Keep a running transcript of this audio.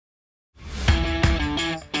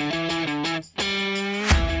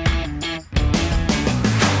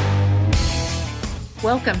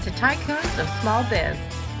Welcome to Tycoons of Small Biz,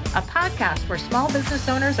 a podcast where small business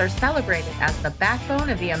owners are celebrated as the backbone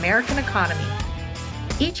of the American economy.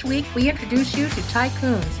 Each week, we introduce you to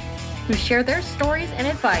tycoons who share their stories and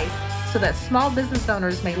advice so that small business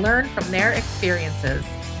owners may learn from their experiences.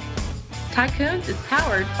 Tycoons is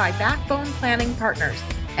powered by Backbone Planning Partners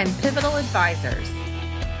and Pivotal Advisors.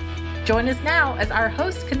 Join us now as our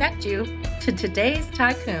hosts connect you to today's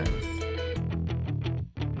tycoons.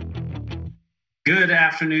 Good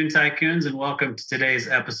afternoon, Tycoons, and welcome to today's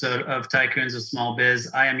episode of Tycoons of Small Biz.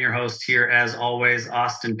 I am your host here, as always,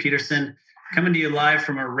 Austin Peterson, coming to you live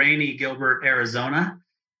from a rainy Gilbert, Arizona.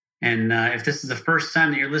 And if this is the first time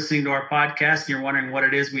that you're listening to our podcast and you're wondering what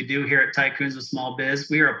it is we do here at Tycoons of Small Biz,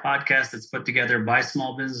 we are a podcast that's put together by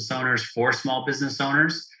small business owners for small business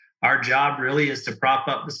owners. Our job really is to prop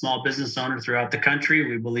up the small business owner throughout the country.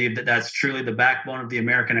 We believe that that's truly the backbone of the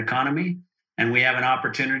American economy. And we have an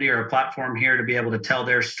opportunity or a platform here to be able to tell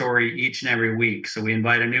their story each and every week. So we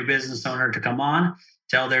invite a new business owner to come on,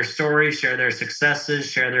 tell their story, share their successes,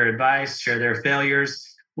 share their advice, share their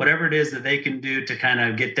failures, whatever it is that they can do to kind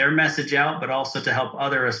of get their message out, but also to help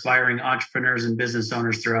other aspiring entrepreneurs and business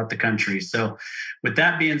owners throughout the country. So with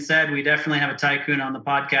that being said, we definitely have a tycoon on the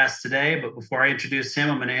podcast today. But before I introduce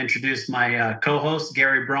him, I'm going to introduce my co-host,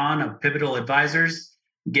 Gary Braun of Pivotal Advisors.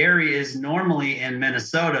 Gary is normally in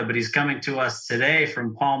Minnesota, but he's coming to us today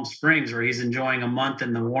from Palm Springs, where he's enjoying a month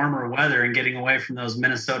in the warmer weather and getting away from those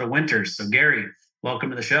Minnesota winters. So Gary,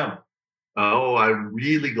 welcome to the show. Oh, I'm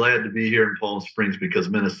really glad to be here in Palm Springs because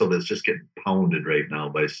Minnesota is just getting pounded right now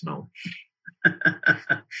by snow.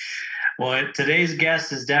 Well, today's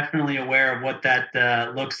guest is definitely aware of what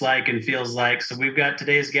that looks like and feels like. So we've got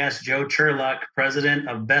today's guest, Joe Cherluck, president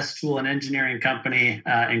of Best Tool and Engineering Company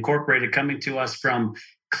Incorporated, coming to us from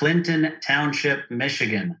Clinton Township,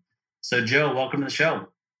 Michigan. So Joe, welcome to the show.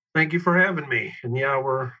 Thank you for having me. And yeah,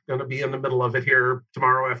 we're going to be in the middle of it here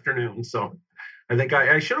tomorrow afternoon. So I think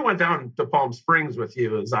I should have went down to Palm Springs with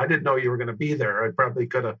you, as I didn't know you were going to be there. I probably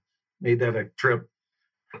could have made that a trip.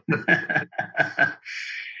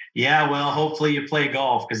 Yeah, well, hopefully you play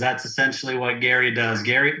golf, because that's essentially what Gary does.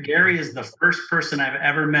 Gary is the first person I've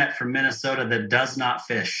ever met from Minnesota that does not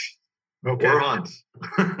fish. Okay. Or hunt.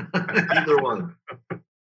 Either one.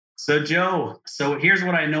 So Joe, here's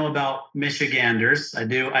what I know about Michiganders. I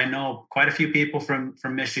know quite a few people from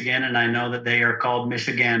Michigan, and I know that they are called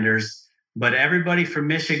Michiganders. But everybody from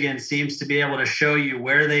Michigan seems to be able to show you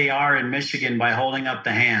where they are in Michigan by holding up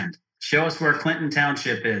the hand. Show us where Clinton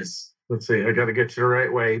Township is. Let's see, I got to get you the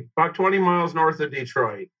right way. About 20 miles north of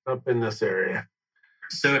Detroit, up in this area.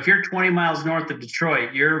 So if you're 20 miles north of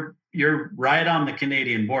Detroit, you're right on the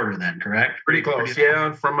Canadian border then, correct? Pretty close,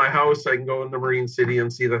 yeah. From my house, I can go into Marine City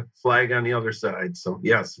and see the flag on the other side. So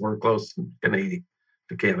yes, we're close to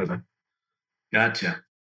Canada. Gotcha.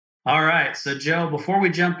 All right. So Joe, before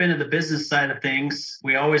we jump into the business side of things,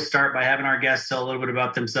 we always start by having our guests tell a little bit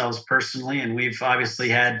about themselves personally. And we've obviously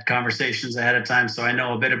had conversations ahead of time, so I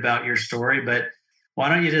know a bit about your story. But why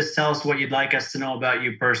don't you just tell us what you'd like us to know about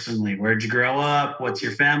you personally? Where'd you grow up? What's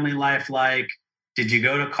your family life like? Did you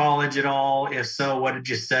go to college at all? If so, what did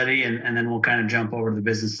you study? And then we'll kind of jump over to the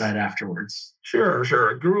business side afterwards.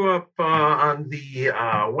 Sure. I grew up on the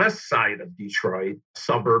west side of Detroit,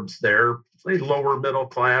 suburbs there. A lower middle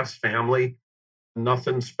class family,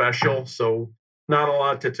 nothing special. So not a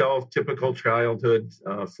lot to tell. Typical childhood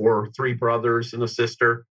for three brothers and a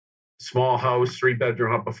sister. Small house,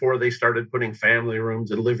 3-bedroom house. Before they started putting family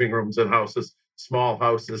rooms and living rooms in houses, small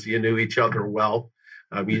houses, you knew each other well.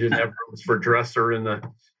 You didn't have rooms for dresser in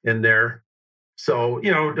there. So,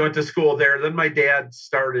 went to school there. Then my dad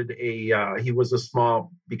started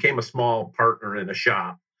became a small partner in a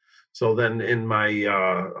shop. So then in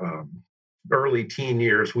my early teen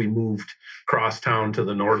years, we moved across town to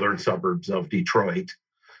the northern suburbs of Detroit.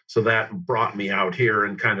 So that brought me out here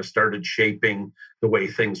and kind of started shaping the way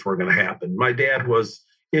things were going to happen. My dad was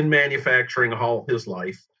in manufacturing all his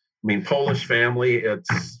life. I mean, Polish family,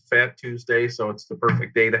 it's Fat Tuesday, so it's the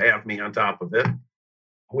perfect day to have me on top of it,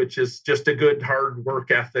 which is just a good, hard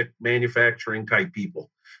work ethic, manufacturing type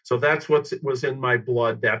people. So that's what was in my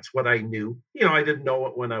blood. That's what I knew. I didn't know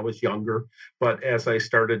it when I was younger, but as I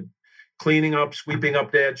started cleaning up, sweeping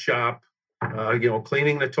up dad's shop,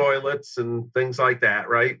 cleaning the toilets and things like that,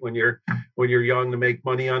 right? When you're young, to make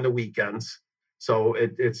money on the weekends. So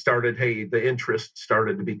it started, the interest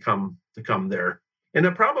started to come there.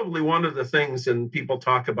 And probably one of the things, and people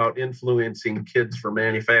talk about influencing kids for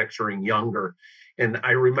manufacturing younger. And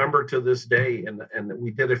I remember to this day, and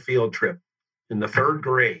we did a field trip in the third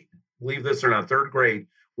grade, believe this or not, third grade,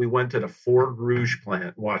 we went to the Ford Rouge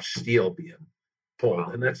plant, watched steel being pulled.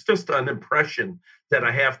 Wow. And that's just an impression that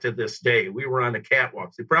I have to this day. We were on the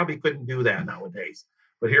catwalks. They probably couldn't do that nowadays.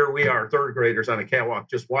 But here we are, third graders on a catwalk,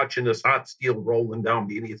 just watching this hot steel rolling down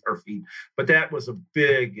beneath our feet. But that was a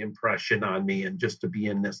big impression on me, and just to be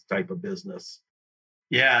in this type of business.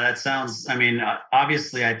 Yeah, that sounds, I mean,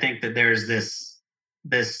 obviously, I think that there's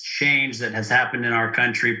this change that has happened in our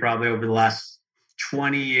country probably over the last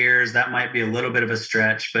 20 years. That might be a little bit of a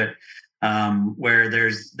stretch, but where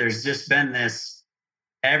there's just been this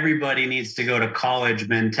everybody needs to go to college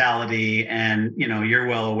mentality. And, you're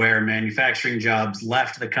well aware manufacturing jobs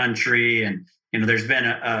left the country, and, there's been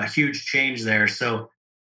a huge change there. So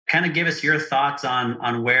kind of give us your thoughts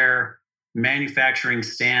on where manufacturing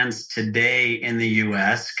stands today in the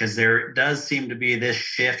US, because there does seem to be this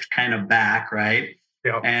shift kind of back, right?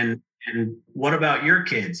 Yeah. And what about your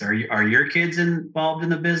kids? Are your kids involved in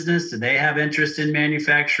the business? Do they have interest in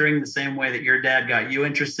manufacturing the same way that your dad got you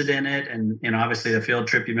interested in it? And obviously the field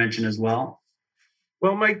trip you mentioned as well.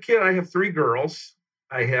 Well, I have 3 girls.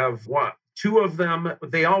 I have 2 of them.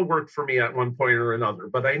 They all worked for me at one point or another,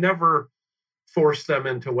 but I never forced them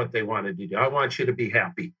into what they wanted to do. I want you to be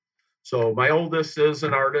happy. So my oldest is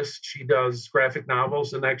an artist. She does graphic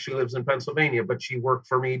novels and actually lives in Pennsylvania, but she worked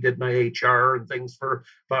for me, did my HR and things for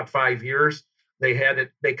about 5 years. They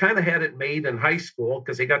kind of had it made in high school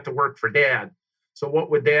because they got to work for dad. So what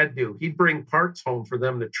would dad do? He'd bring parts home for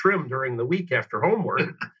them to trim during the week after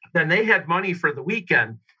homework. Then they had money for the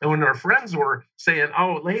weekend. And when our friends were saying,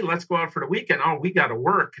 oh, hey, let's go out for the weekend. Oh, we got to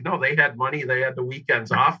work. No, they had money. They had the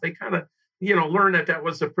weekends off. They kind of, learned that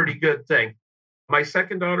was a pretty good thing. My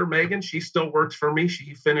second daughter, Megan, she still works for me.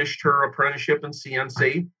 She finished her apprenticeship in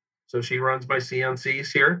CNC. So she runs my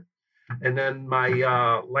CNCs here. And then my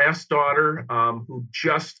last daughter, who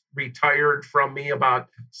just retired from me about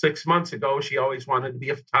 6 months ago, she always wanted to be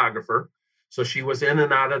a photographer. So she was in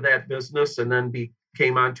and out of that business, and then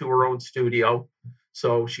came onto her own studio.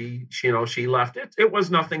 So she left it. It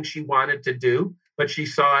was nothing she wanted to do, but she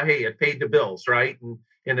saw, hey, it paid the bills, right?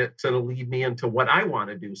 And it's going to lead me into what I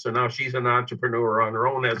want to do. So now she's an entrepreneur on her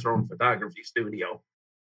own, has her own photography studio.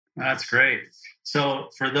 That's great. So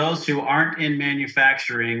for those who aren't in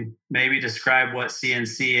manufacturing, maybe describe what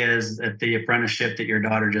CNC is at the apprenticeship that your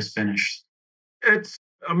daughter just finished. It's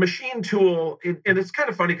a machine tool. And it's kind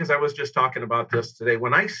of funny because I was just talking about this today.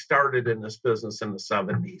 When I started in this business in the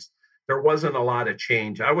 70s, there wasn't a lot of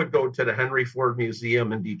change. I would go to the Henry Ford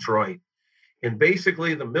Museum in Detroit, and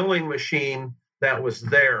basically the milling machine that was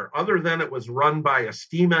there, other than it was run by a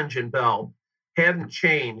steam engine bell, hadn't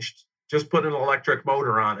changed, just put an electric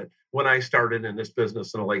motor on it when I started in this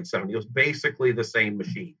business in the late 70s. It was basically the same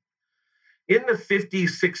machine. In the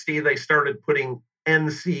 50s, 60s, they started putting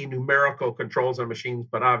NC numerical controls on machines,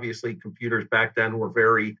 but obviously computers back then were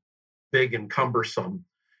very big and cumbersome.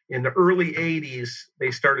 In the early 80s, they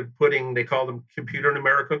started they call them computer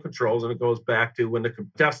numerical controls, and it goes back to when the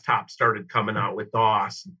desktop started coming out with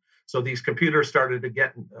DOS. So these computers started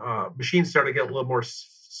to machines started to get a little more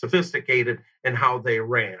sophisticated in how they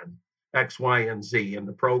ran X, Y, and Z and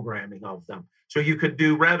the programming of them. So you could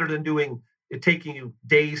do, rather than it taking you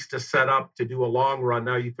days to set up to do a long run,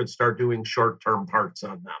 now you could start doing short-term parts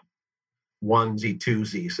on them, onesie,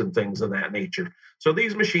 twosies, and things of that nature. So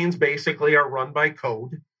these machines basically are run by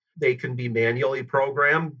code. They can be manually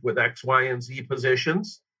programmed with X, Y, and Z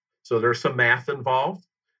positions. So there's some math involved.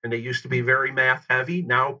 And they used to be very math heavy.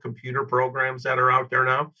 Now computer programs that are out there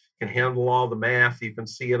now can handle all the math. You can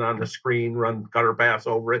see it on the screen, run cutter pass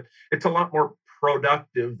over it. It's a lot more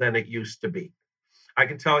productive than it used to be. I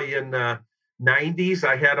can tell you in the 90s,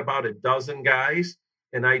 I had about a dozen guys,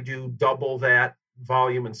 and I do double that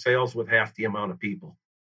volume in sales with half the amount of people.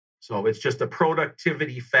 So it's just a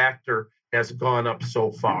productivity factor has gone up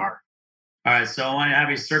so far. All right. So I want to have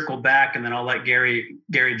you circle back, and then I'll let Gary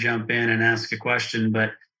jump in and ask a question.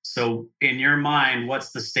 But so in your mind,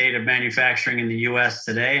 what's the state of manufacturing in the U.S.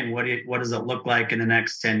 today, and what does it look like in the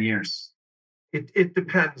next 10 years? It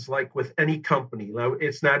depends, like with any company.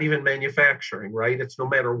 It's not even manufacturing, right? It's no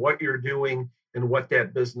matter what you're doing and what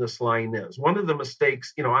that business line is. One of the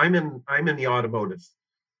mistakes, I'm in the automotive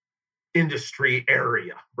industry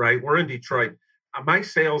area, right? We're in Detroit. My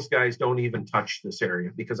sales guys don't even touch this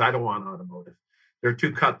area because I don't want automotive. They're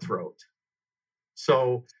too cutthroat.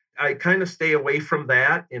 So I kind of stay away from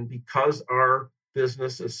that. And because our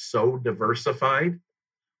business is so diversified,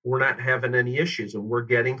 we're not having any issues, and we're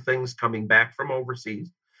getting things coming back from overseas.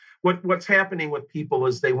 What's happening with people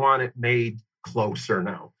is they want it made closer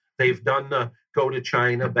now. They've done the go to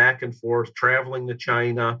China, back and forth, traveling to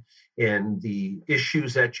China, and the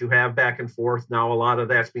issues that you have back and forth. Now, a lot of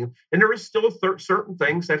that's and there is still certain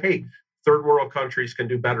things that, hey, third world countries can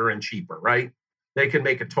do better and cheaper, right? They can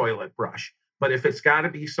make a toilet brush. But if it's got to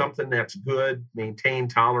be something that's good, maintain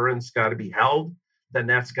tolerance, got to be held, then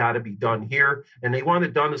that's got to be done here. And they want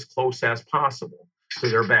it done as close as possible to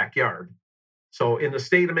their backyard. So in the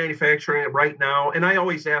state of manufacturing right now, and I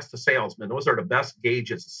always ask the salesmen, those are the best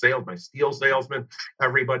gauges, my steel salesman,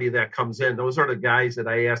 everybody that comes in, those are the guys that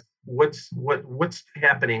I ask, what's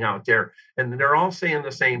happening out there? And they're all saying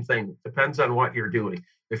the same thing. Depends on what you're doing.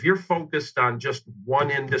 If you're focused on just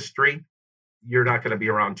one industry, you're not going to be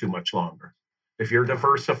around too much longer. If you're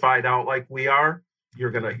diversified out like we are,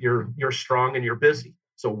 you're strong and you're busy.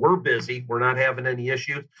 So we're busy. We're not having any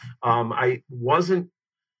issues. I wasn't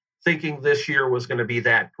thinking this year was going to be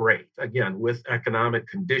that great, again, with economic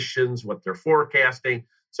conditions, what they're forecasting.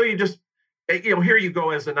 So you just, here you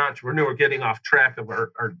go as an entrepreneur, getting off track of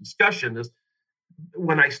our discussion is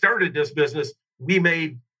when I started this business, we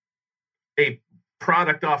made a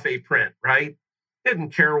product off a print, right?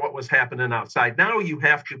 Didn't care what was happening outside. Now you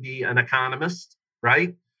have to be an economist,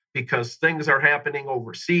 right? Because things are happening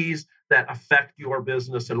overseas that affect your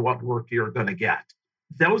business and what work you're going to get.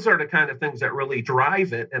 Those are the kind of things that really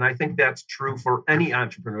drive it. And I think that's true for any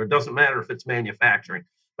entrepreneur. It doesn't matter if it's manufacturing,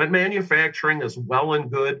 but manufacturing is well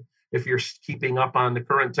and good if you're keeping up on the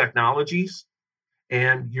current technologies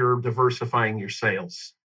and you're diversifying your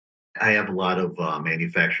sales. I have a lot of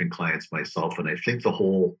manufacturing clients myself, and I think the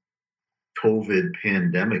whole COVID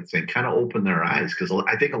pandemic thing kind of opened their eyes because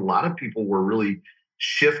I think a lot of people were really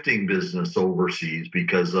shifting business overseas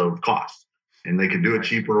because of cost. And they could do it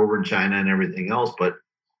cheaper over in China and everything else. But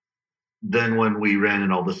then when we ran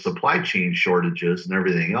in all the supply chain shortages and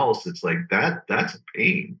everything else, it's like that's a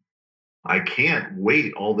pain. I can't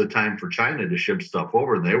wait all the time for China to ship stuff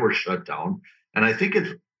over. And they were shut down. And I think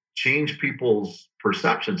it's changed people's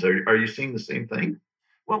perceptions. Are you seeing the same thing?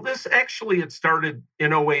 Well, it started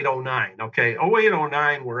in 08, 09. Okay. 08,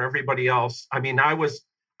 09, where everybody else,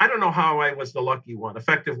 I don't know how I was the lucky one.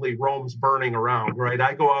 Effectively, Rome's burning around, right?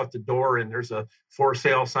 I go out the door and there's a for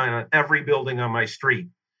sale sign on every building on my street,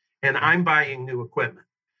 and I'm buying new equipment.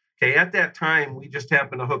 Okay, at that time, we just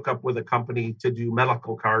happened to hook up with a company to do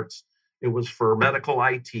medical carts. It was for medical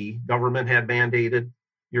IT. Government had mandated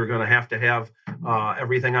you're going to have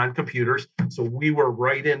everything on computers. So we were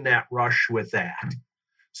right in that rush with that.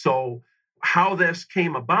 So how this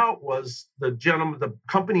came about was the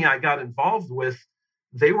company I got involved with,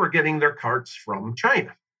 they were getting their carts from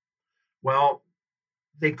China. Well,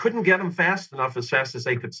 they couldn't get them fast enough as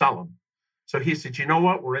they could sell them. So he said, you know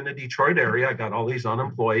what? We're in the Detroit area. I got all these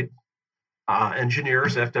unemployed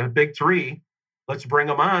engineers at the big three. Let's bring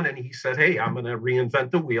them on. And he said, hey, I'm going to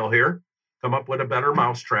reinvent the wheel here, come up with a better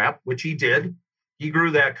mousetrap, which he did. He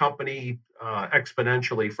grew that company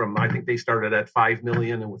exponentially from, I think they started at 5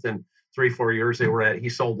 million. And within 3-4 years, he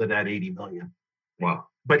sold it at 80 million. Wow.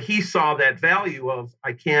 But he saw that value of,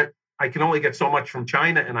 I can only get so much from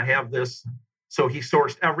China and I have this. So he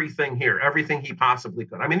sourced everything here, everything he possibly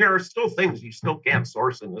could. There are still things you still can't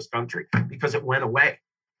source in this country because it went away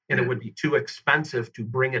and it would be too expensive to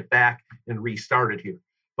bring it back and restart it here.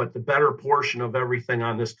 But the better portion of everything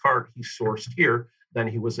on this cart he sourced here, then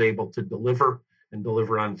he was able to deliver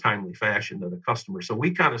on timely fashion to the customer. So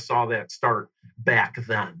we kind of saw that start back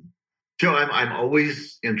then. Joe, I'm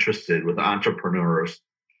always interested with entrepreneurs.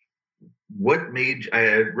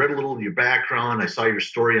 I read a little of your background. I saw your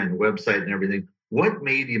story on your website and everything. What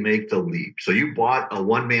made you make the leap? So you bought a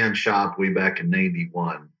one-man shop way back in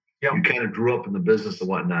 91. Yep. You kind of grew up in the business and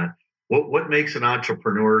whatnot. What makes an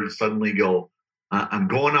entrepreneur suddenly go, I'm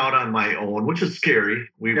going out on my own, which is scary.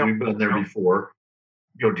 We've been there before.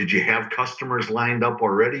 Did you have customers lined up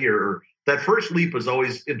already? Or that first leap is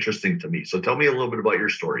always interesting to me. So tell me a little bit about your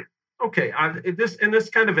story. Okay. This is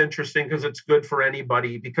kind of interesting because it's good for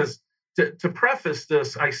anybody because to preface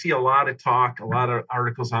this, I see a lot of talk, a lot of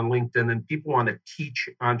articles on LinkedIn, and people want to teach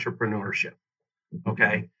entrepreneurship.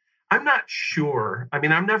 Okay. I'm not sure.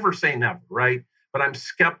 I'm never saying never, right? But I'm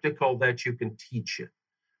skeptical that you can teach it.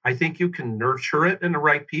 I think you can nurture it in the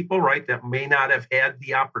right people, right? That may not have had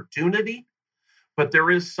the opportunity, but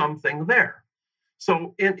there is something there.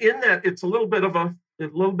 So in that, it's a little bit of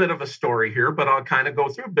a story here, but I'll kind of go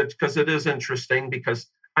through it because it is interesting because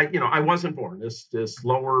I wasn't born this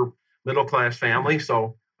lower middle class family.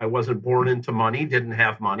 So I wasn't born into money, didn't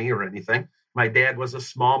have money or anything. My dad was a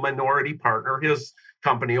small minority partner. His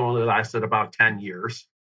company only lasted about 10 years.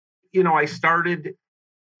 I started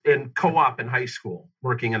in co-op in high school,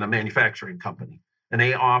 working in a manufacturing company. And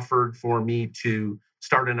they offered for me to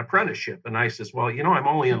start an apprenticeship. And I says, well, I'm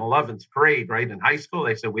only in 11th grade, right? In high school,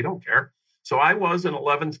 they said, we don't care. So I was in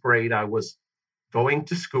 11th grade. I was going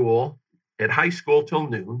to school at high school till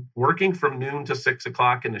noon, working from noon to 6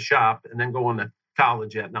 o'clock in the shop, and then going to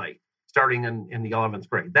college at night, starting in the 11th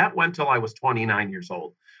grade. That went till I was 29 years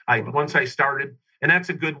old. Once I started, and that's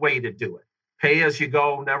a good way to do it. Pay as you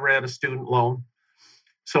go, never had a student loan.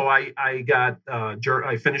 So I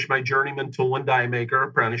finished my journeyman tool and die maker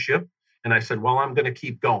apprenticeship. And I said, well, I'm going to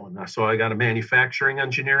keep going. So I got a manufacturing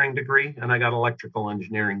engineering degree and I got electrical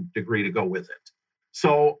engineering degree to go with it.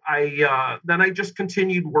 So then I just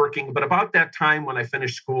continued working. But about that time when I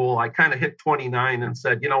finished school, I kind of hit 29 and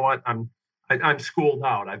said, you know what, I'm schooled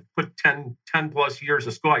out. I've put 10 plus years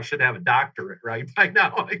of school. I should have a doctorate right by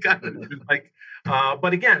now.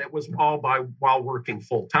 But again, it was all while working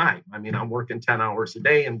full time. I mean, I'm working 10 hours a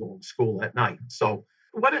day and going to school at night. So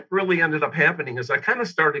what it really ended up happening is I kind of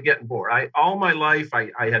started getting bored. All my life,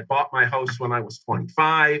 I had bought my house when I was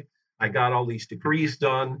 25. I got all these degrees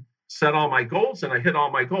done, set all my goals, and I hit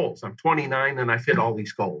all my goals. I'm 29 and I've hit all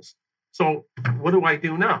these goals. So what do I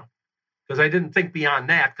do now? Because I didn't think beyond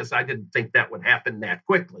that, because I didn't think that would happen that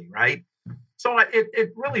quickly, right? So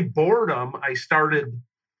it really boredom. I started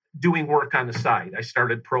doing work on the side. I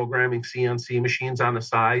started programming CNC machines on the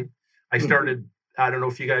side. I started, I don't know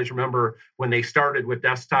if you guys remember when they started with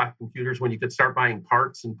desktop computers, when you could start buying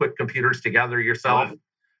parts and put computers together yourself. Right.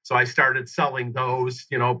 So I started selling those,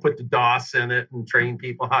 put the DOS in it and train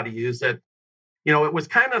people how to use it. It was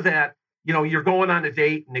kind of that, you're going on a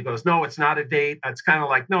date and it goes, no, it's not a date. It's kind of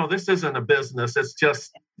like, no, this isn't a business.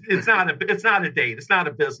 It's not a date. It's not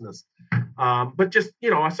a business. But just,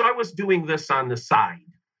 so I was doing this on the side.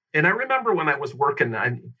 And I remember when I was working,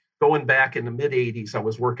 going back in the mid 80s, I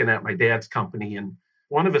was working at my dad's company and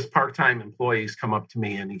one of his part-time employees come up to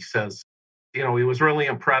me and he says, he was really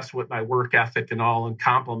impressed with my work ethic and all and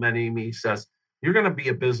complimenting me. He says, you're going to be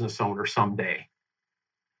a business owner someday.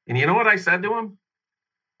 And you know what I said to him?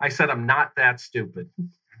 I said, I'm not that stupid.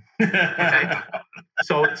 Okay.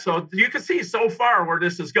 So you can see so far where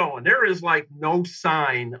this is going. There is like no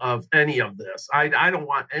sign of any of this. I don't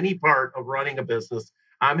want any part of running a business.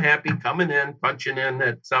 I'm happy coming in, punching in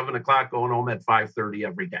at 7:00, going home at 5:30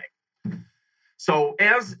 every day. So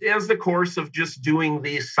as the course of just doing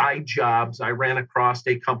these side jobs, I ran across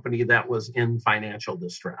a company that was in financial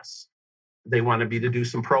distress. They wanted me to do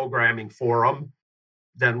some programming for them.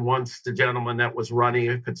 Then once the gentleman that was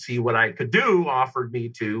running it could see what I could do, offered me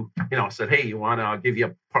to, said, hey, I'll give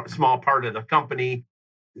you a small part of the company.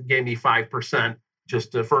 Gave me 5%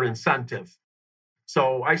 just for incentive.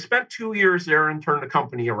 So I spent 2 years there and turned the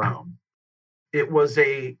company around. It was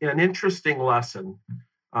an interesting lesson.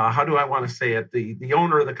 How do I want to say it? The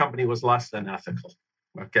owner of the company was less than ethical.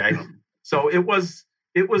 Okay. So it was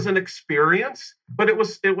an experience, but it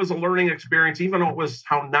was a learning experience. Even though it was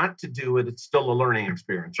how not to do it, it's still a learning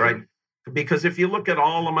experience, right? Because if you look at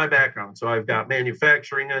all of my background, so I've got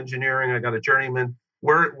manufacturing, engineering, I got a journeyman.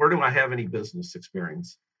 Where do I have any business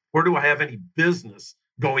experience? Where do I have any business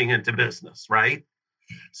going into business, right?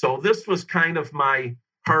 So this was kind of my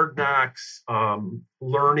hard knocks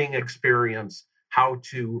learning experience, how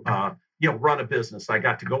to run a business. I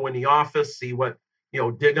got to go in the office, see what,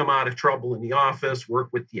 dig them out of trouble in the office, work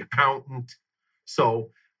with the accountant.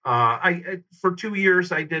 So for 2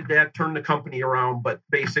 years, I did that, turned the company around, but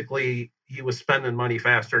basically he was spending money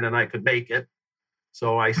faster than I could make it.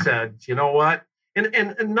 So I said, you know what?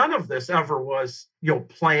 And none of this ever was,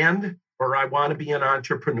 planned or I want to be an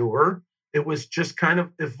entrepreneur. It was just kind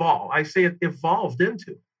of evolved. I say it evolved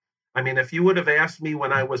into. I mean, if you would have asked me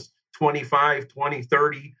when I was 25, 20,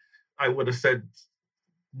 30, I would have said,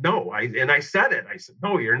 no. I said it. I said,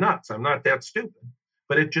 no, you're nuts. I'm not that stupid.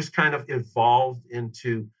 But it just kind of evolved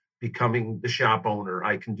into becoming the shop owner.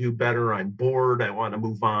 I can do better. I'm bored. I want to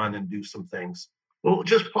move on and do some things. Well,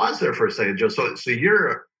 just pause there for a second, Joe. So you're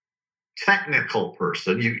a technical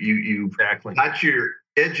person. You exactly got your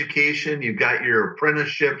education. You got your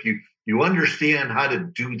apprenticeship. You understand how to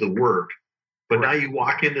do the work. But now you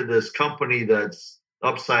walk into this company that's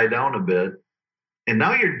upside down a bit, and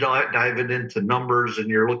now you're diving into numbers and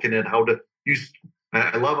you're looking at how to use.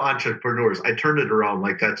 I love entrepreneurs. I turned it around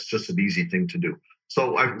like that's just an easy thing to do.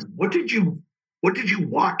 So what did you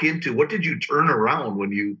walk into? What did you turn around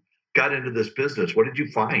when you got into this business? What did you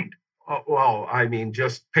find? Well, I mean,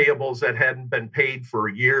 just payables that hadn't been paid for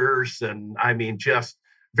years. And I mean, just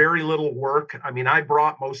very little work. I mean, I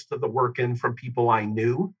brought most of the work in from people I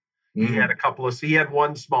knew. Mm-hmm. He had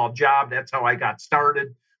one small job. That's how I got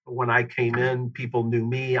started. But when I came in, people knew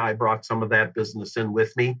me. I brought some of that business in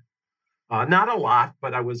with me. Not a lot,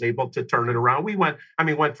 but I was able to turn it around. We went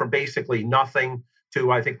from basically nothing to,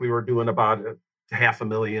 I think we were doing about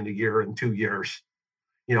 $500,000 a year in 2 years,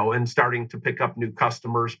 and starting to pick up new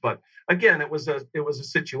customers. But again, it was a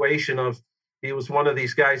situation of, He was one of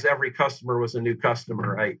these guys. Every customer was a new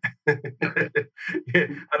customer, right? I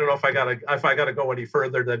don't know if I gotta go any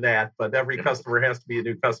further than that, but every customer has to be a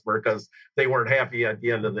new customer because they weren't happy at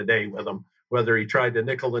the end of the day with him. Whether he tried to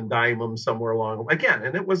nickel and dime them somewhere along again,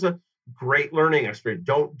 and it was a great learning experience.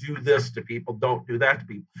 Don't do this to people. Don't do that to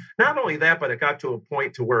people. Not only that, but it got to a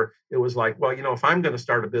point to where it was like, well, if I'm going to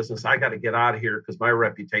start a business, I got to get out of here because my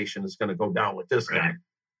reputation is going to go down with this guy.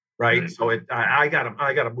 Right. So I got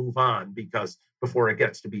to move on because before it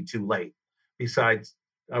gets to be too late. Besides,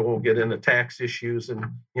 I won't get into tax issues, and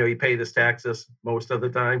he paid his taxes most of the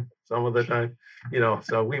time, some of the time,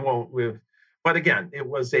 so we won't. But again, it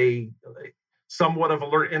was a somewhat of a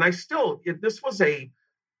learn, and this was a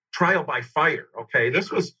trial by fire. Okay,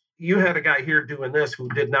 you had a guy here doing this who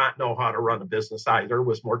did not know how to run a business either,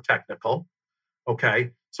 was more technical.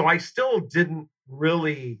 Okay, so I still didn't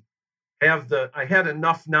really I had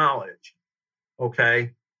enough knowledge,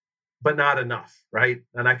 okay, but not enough, right?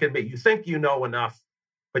 And I can admit, you think you know enough,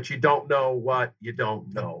 but you don't know what you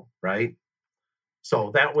don't know, right?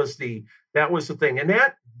 So that was the thing. And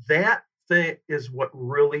that thing is what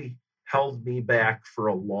really held me back for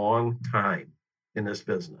a long time in this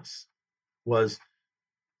business, was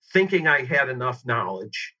thinking I had enough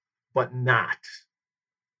knowledge, but not,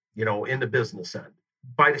 in the business end.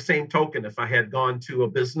 By the same token, if I had gone to a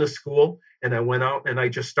business school and I went out and I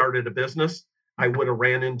just started a business, I would have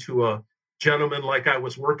ran into a gentleman like I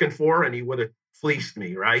was working for, and he would have fleeced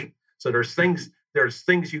me, right? So there's things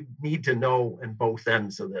you need to know in both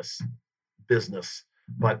ends of this business.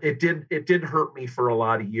 But it did hurt me for a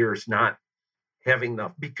lot of years not having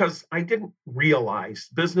enough, because I didn't realize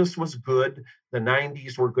business was good. The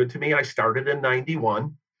 90s were good to me. I started in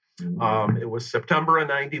 91. It was September of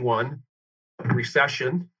 91.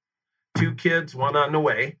 Recession, 2 kids, 1 on the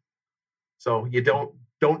way. So you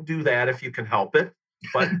don't do that if you can help it.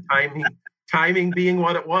 But timing being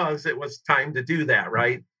what it was time to do that,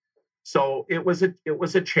 right? So it was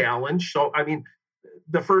a challenge. So I mean,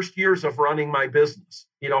 the first years of running my business,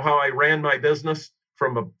 how I ran my business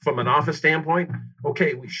from an office standpoint.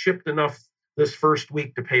 Okay, we shipped enough this first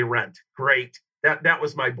week to pay rent. Great. That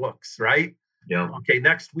was my books, right? Yeah. Okay,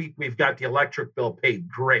 next week we've got the electric bill paid.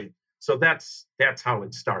 Great. So that's how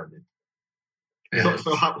it started.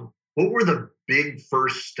 What were the big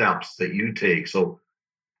first steps that you take? So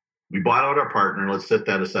we bought out our partner. Let's set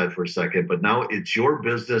that aside for a second. But now it's your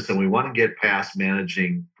business, and we want to get past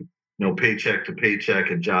managing, paycheck to paycheck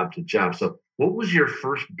and job to job. So what was your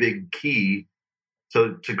first big key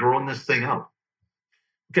to growing this thing up?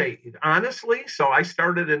 Okay, honestly, so I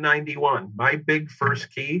started in 91. My big first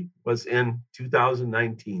key was in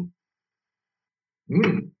 2019.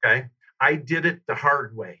 Okay. I did it the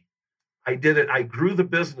hard way. I grew the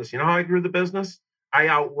business. You know how I grew the business? I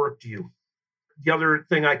outworked you. The other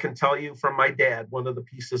thing I can tell you from my dad, one of the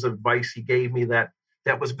pieces of advice he gave me that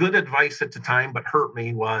was good advice at the time, but hurt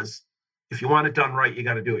me, was, if you want it done right, you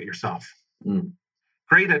got to do it yourself.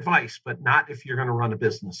 Great advice, but not if you're going to run a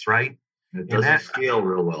business, right? It doesn't scale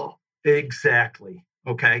real well. Exactly.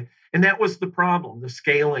 Okay. And that was the problem, the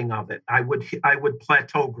scaling of it. I would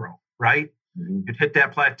plateau grow, right? You'd hit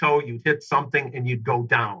that plateau, you'd hit something, and you'd go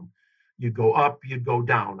down. You'd go up, you'd go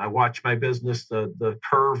down. I watched my business, the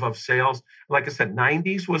curve of sales. Like I said,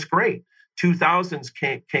 90s was great. 2000s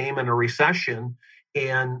came in a recession.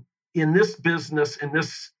 And in this business, in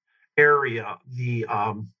this area,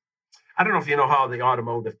 I don't know if you know how the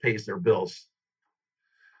automotive pays their bills,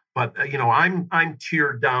 but I'm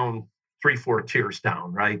tiered down 3-4 tiers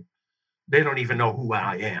down, right? They don't even know who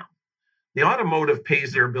I am. The automotive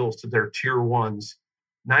pays their bills to their tier 1s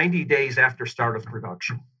 90 days after start of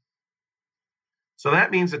production. So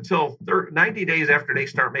that means until 90 days after they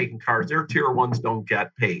start making cars, their tier 1s don't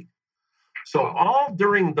get paid. So all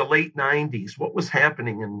during the late 90s, what was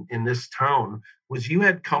happening in this town was you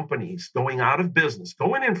had companies going out of business,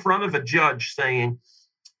 going in front of a judge saying,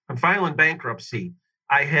 I'm filing bankruptcy.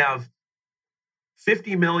 I have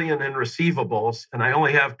 $50 million in receivables and I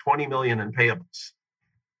only have $20 million in payables.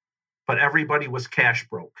 But everybody was cash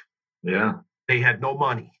broke. Yeah. They had no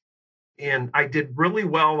money. And I did really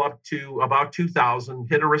well up to about 2000,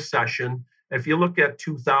 hit a recession. If you look at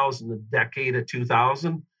 2000, the decade of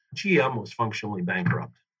 2000, GM was functionally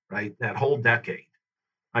bankrupt, right? That whole decade.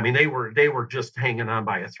 I mean, they were just hanging on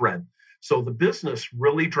by a thread. So the business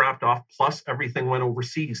really dropped off, plus everything went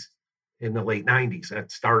overseas in the late 90s.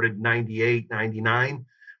 That started 98, 99.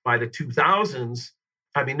 By the 2000s,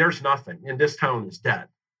 I mean, there's nothing. And this town is dead.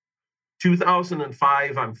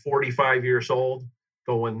 2005, I'm 45 years old,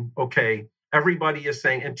 going, okay, everybody is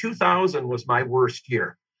saying, and 2000 was my worst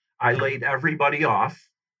year. I laid everybody off.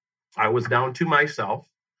 I was down to myself.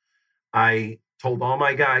 I told all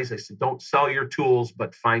my guys, I said, don't sell your tools,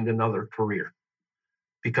 but find another career.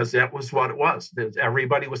 Because that was what it was.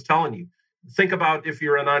 Everybody was telling you. Think about if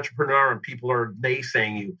you're an entrepreneur and people are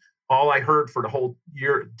naysaying you. All I heard for the whole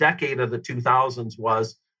decade of the 2000s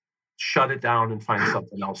was shut it down and find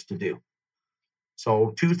something else to do.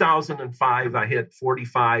 So 2005, I hit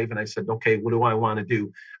 45 and I said, okay, what do I want to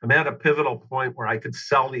do? I'm at a pivotal point where I could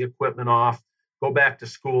sell the equipment off, go back to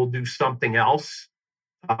school, do something else.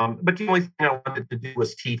 But the only thing I wanted to do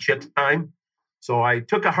was teach at the time. So I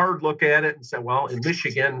took a hard look at it and said, well, in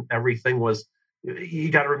Michigan, everything was, you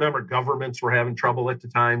got to remember, governments were having trouble at the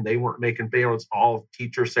time. They weren't making payments. All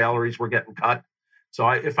teacher salaries were getting cut. So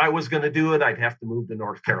if I was going to do it, I'd have to move to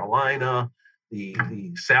North Carolina.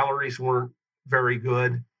 The salaries weren't very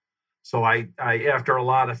good. So I after a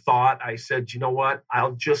lot of thought, I said, you know what,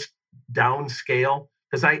 I'll just downscale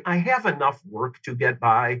because I have enough work to get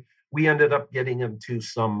by. We ended up getting into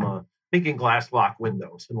some making glass block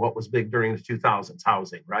windows and what was big during the 2000s,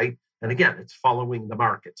 housing, right? And again, it's following the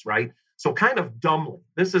markets, right? So kind of dumbly,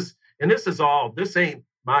 this ain't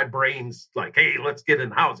my brain's like, hey, let's get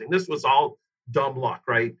in housing. This was all dumb luck,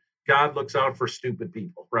 right? God looks out for stupid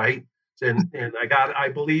people, right? And I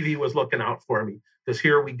believe he was looking out for me because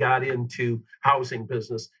here we got into housing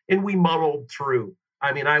business and we muddled through.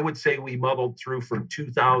 I mean, I would say we muddled through from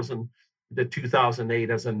 2000 to 2008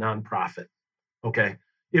 as a nonprofit. Okay.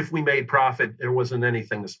 If we made profit, there wasn't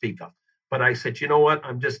anything to speak of. But I said, you know what?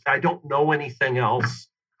 I don't know anything else.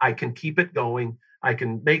 I can keep it going. I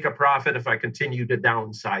can make a profit if I continue to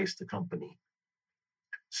downsize the company.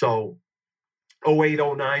 So 08,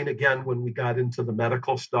 09, again, when we got into the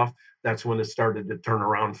medical stuff, that's when it started to turn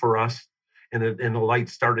around for us. And the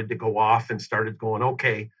lights started to go off and started going,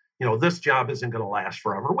 okay, this job isn't going to last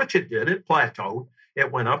forever, which it did. It plateaued.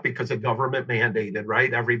 It went up because the government mandated,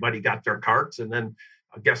 right? Everybody got their carts. And then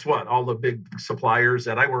guess what? All the big suppliers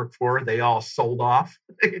that I worked for, they all sold off.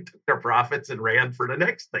 They took their profits and ran for the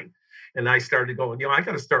next thing. And I started going, I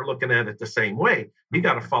got to start looking at it the same way. You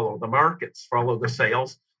got to follow the markets, follow the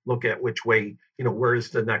sales, look at which way, where is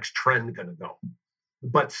the next trend going to go?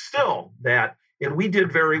 But still and we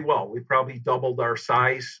did very well. We probably doubled our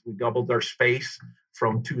size. We doubled our space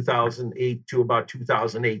from 2008 to about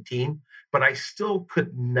 2018. But I still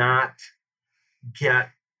could not get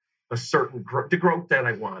a certain the growth that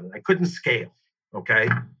I wanted. I couldn't scale. Okay.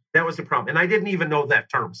 That was the problem. And I didn't even know that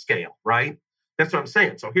term scale, right? That's what I'm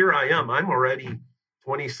saying. So here I am. I'm already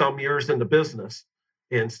 20 some years in the business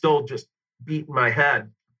and still just beating my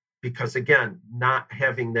head because, again, not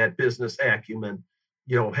having that business acumen,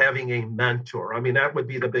 having a mentor. I mean, that would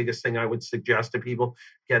be the biggest thing I would suggest to people.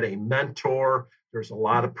 Get a mentor. There's a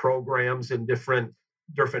lot of programs in different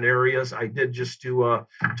areas. I did just do a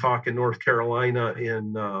talk in North Carolina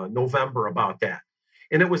in November about that.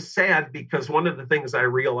 And it was sad because one of the things I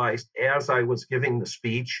realized as I was giving the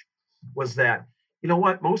speech was that,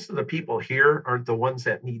 most of the people here aren't the ones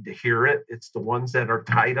that need to hear it. It's the ones that are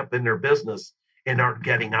tied up in their business and aren't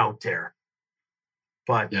getting out there.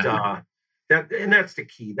 But that's the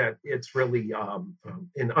key, that it's really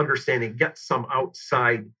in understanding, get some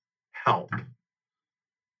outside help.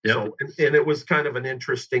 Yep. So, and it was kind of an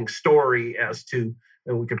interesting story as to,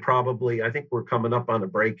 and we could probably, I think we're coming up on a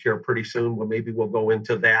break here pretty soon. Well, maybe we'll go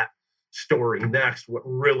into that story next, what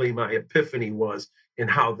really my epiphany was and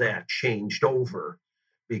how that changed over.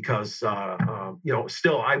 Because,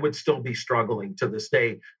 still, I would still be struggling to this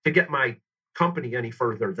day to get my company any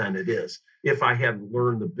further than it is if I hadn't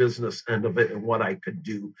learned the business end of it and what I could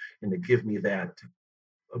do and to give me that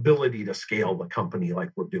ability to scale the company like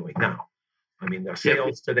we're doing now. I mean, the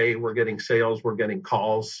sales today, we're getting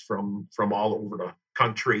calls from all over the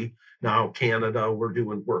country. Now, Canada, we're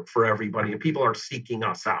doing work for everybody, and people are seeking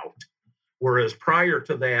us out. Whereas prior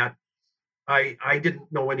to that, I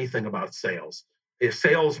didn't know anything about sales. If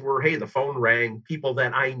sales were, hey, the phone rang, people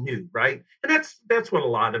that I knew, right? And that's what a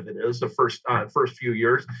lot of it is. The first few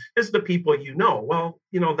years is the people Well,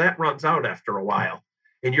 that runs out after a while.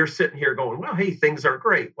 And you're sitting here going, well, hey, things are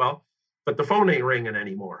great. Well, but the phone ain't ringing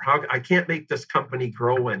anymore. I can't make this company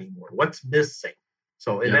grow anymore. What's missing?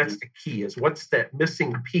 So, and that's the key, is what's that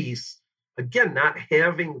missing piece? Again, not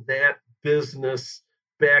having that business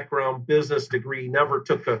background, business degree, never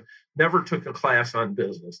took a class on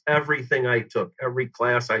business. Every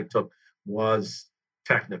class I took was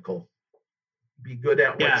technical. Be good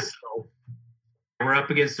at what you know. We're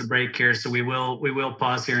up against the break here, so we will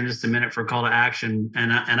pause here in just a minute for a call to action.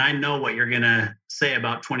 And I know what you're going to say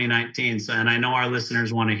about 2019. So, and I know our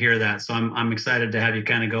listeners want to hear that. So I'm excited to have you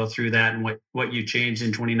kind of go through that and what you changed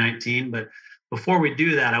in 2019. But before we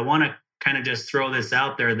do that, I want to kind of just throw this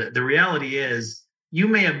out there. That the reality is you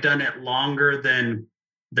may have done it longer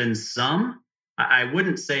than some. I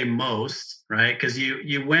wouldn't say most, right? Because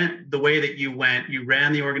you went the way that you went. You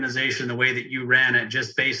ran the organization the way that you ran it,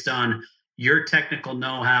 just based on your technical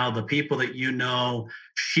know-how, the people that you know,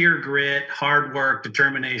 sheer grit, hard work,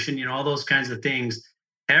 determination, all those kinds of things.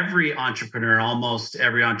 Almost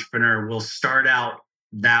every entrepreneur will start out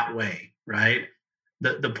that way, right?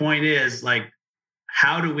 The point is, like,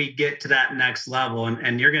 how do we get to that next level?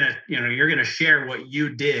 And you're gonna share what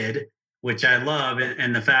you did, which I love,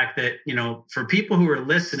 and the fact that for people who are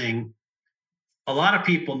listening, a lot of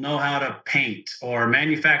people know how to paint or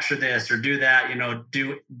manufacture this or do that,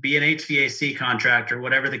 be an HVAC contractor,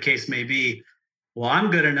 whatever the case may be. Well,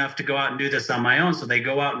 I'm good enough to go out and do this on my own. So they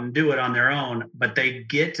go out and do it on their own, but they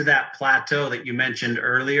get to that plateau that you mentioned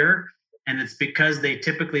earlier. And it's because they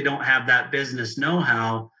typically don't have that business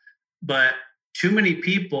know-how. But too many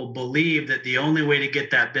people believe that the only way to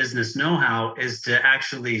get that business know-how is to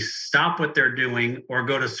actually stop what they're doing or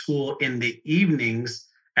go to school in the evenings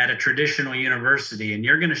at a traditional university. And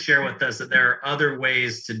you're going to share with us that there are other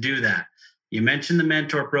ways to do that. You mentioned the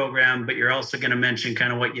mentor program, but you're also going to mention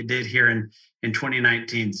kind of what you did here in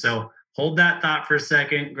 2019. So hold that thought for a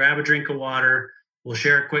second, grab a drink of water. We'll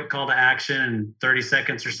share a quick call to action in 30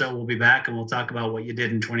 seconds or so. We'll be back and we'll talk about what you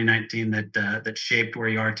did in 2019 that shaped where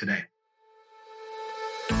you are today.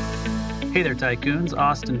 Hey there, Tycoons.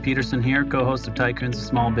 Austin Peterson here, co-host of Tycoons of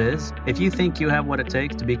Small Biz. If you think you have what it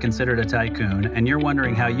takes to be considered a tycoon and you're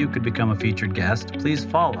wondering how you could become a featured guest, please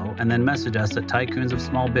follow and then message us at Tycoons of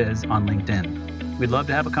Small Biz on LinkedIn. We'd love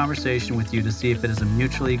to have a conversation with you to see if it is a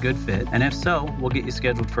mutually good fit, and if so, we'll get you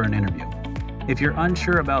scheduled for an interview. If you're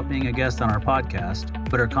unsure about being a guest on our podcast,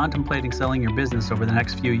 but are contemplating selling your business over the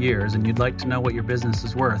next few years and you'd like to know what your business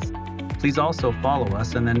is worth, please also follow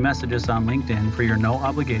us and then message us on LinkedIn for your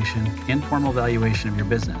no-obligation, informal valuation of your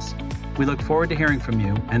business. We look forward to hearing from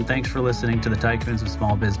you, and thanks for listening to the Tycoons of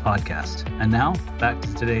Small Biz podcast. And now, back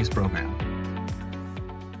to today's program.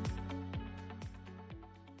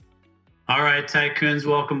 All right, Tycoons,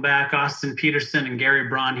 welcome back. Austin Peterson and Gary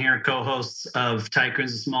Braun here, co-hosts of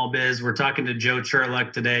Tycoons of Small Biz. We're talking to Joe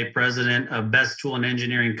Cherluck today, president of Best Tool and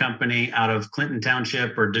Engineering Company out of Clinton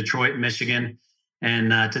Township or Detroit, Michigan.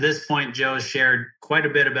 And to this point, Joe has shared quite a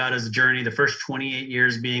bit about his journey, the first 28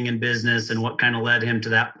 years being in business and what kind of led him to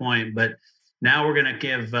that point. But now we're going to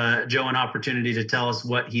give Joe an opportunity to tell us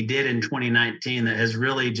what he did in 2019 that has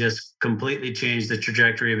really just completely changed the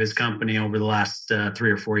trajectory of his company over the last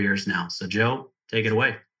 3 or 4 years now. So, Joe, take it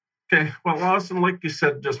away. Okay. Well, Austin, like you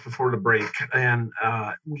said just before the break, and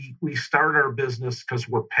we start our business because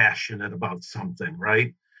we're passionate about something,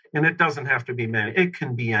 right? And it doesn't have to be it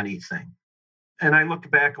can be anything. And I look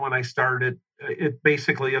back when I started,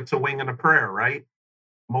 it's a wing and a prayer, right?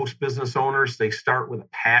 Most business owners, they start with a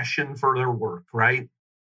passion for their work, right?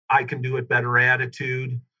 I can do it better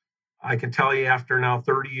attitude. I can tell you after now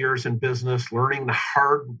 30 years in business, learning the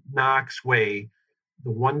hard knocks way, the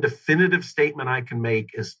one definitive statement I can make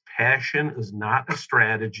is passion is not a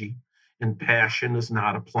strategy and passion is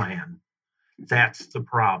not a plan. That's the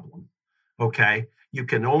problem, okay? You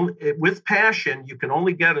can only, with passion, you can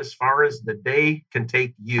only get as far as the day can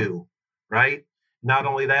take you, right? Not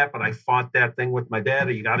only that, but I fought that thing with my dad.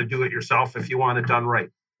 You got to do it yourself if you want it done right.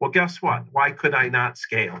 Well, guess what? Why could I not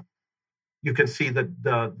scale? You can see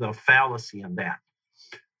the fallacy in that.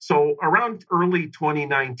 So around early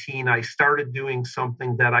 2019, I started doing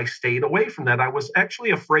something that I stayed away from that I was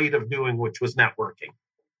actually afraid of doing, which was networking.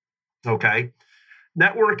 Okay.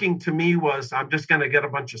 Networking to me was, I'm just going to get a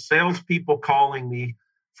bunch of salespeople calling me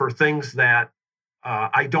for things that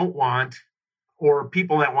I don't want, or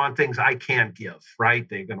people that want things I can't give, right?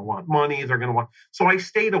 They're going to want money. They're going to want. So I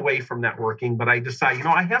stayed away from networking, but I decided,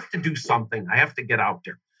 I have to do something. I have to get out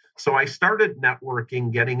there. So I started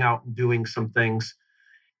networking, getting out and doing some things.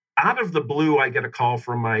 Out of the blue, I get a call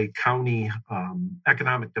from my county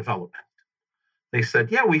economic development. They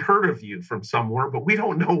said, yeah, we heard of you from somewhere, but we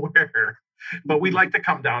don't know where. But we'd like to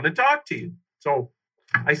come down and talk to you. So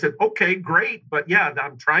I said, okay, great. But yeah,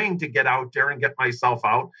 I'm trying to get out there and get myself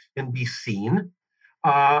out and be seen.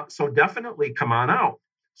 So definitely come on out.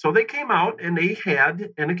 So they came out and they had,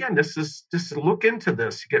 and again, this is just look into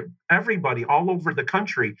this. You get everybody all over the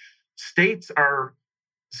country. States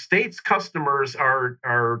customers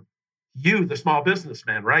are you, the small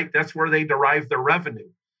businessman, right? That's where they derive their revenue.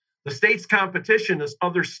 The state's competition is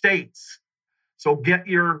other states. So get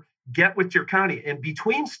with your county, and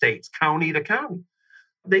between states, county to county.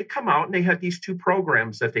 They come out and they had these two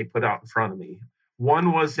programs that they put out in front of me.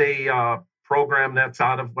 One was a program that's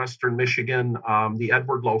out of Western Michigan, the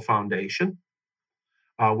Edward Lowe Foundation,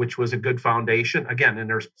 which was a good foundation. Again, and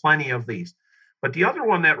there's plenty of these. But the other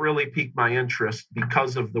one that really piqued my interest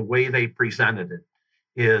because of the way they presented it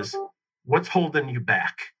is, what's holding you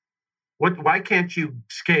back? Why can't you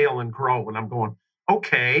scale and grow? And I'm going,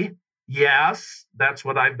 okay, yes, that's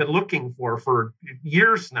what I've been looking for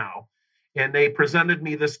years now. And they presented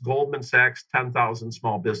me this Goldman Sachs 10,000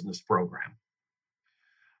 small business program.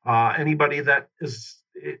 Anybody that is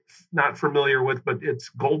not familiar with, but it's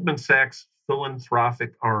Goldman Sachs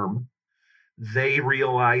philanthropic arm. They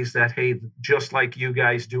realize that, hey, just like you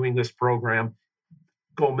guys doing this program,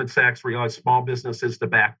 Goldman Sachs realized small business is the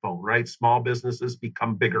backbone, right? Small businesses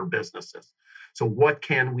become bigger businesses. So what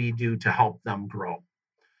can we do to help them grow?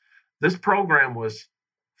 This program was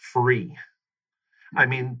free. I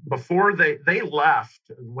mean, before they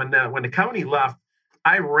left, when the county left,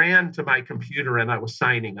 I ran to my computer and I was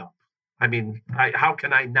signing up. I mean, how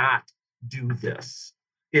can I not do this?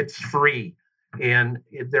 It's free. And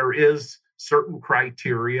there is certain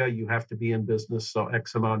criteria. You have to be in business so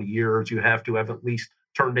X amount of years. You have to have at least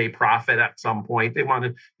turned a profit at some point. There's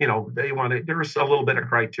a little bit of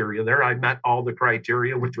criteria there. I met all the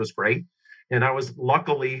criteria, which was great. And I was,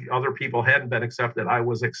 luckily, other people hadn't been accepted. I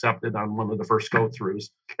was accepted on one of the first go-throughs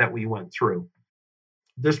that we went through.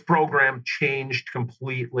 This program changed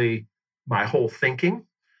completely my whole thinking.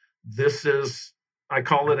 I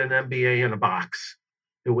call it an MBA in a box.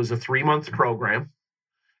 It was a 3-month program.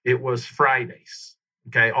 It was Fridays,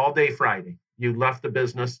 okay, all day Friday. You left the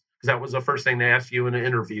business, because that was the first thing they asked you in an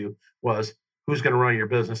interview was, who's going to run your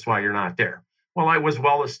business while you're not there? Well, I was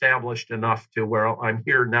well established enough to where I'm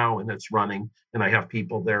here now and it's running and I have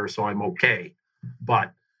people there, so I'm okay.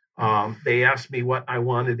 But they asked me what I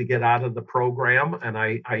wanted to get out of the program. And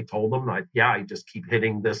I told them, I just keep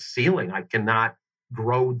hitting this ceiling. I cannot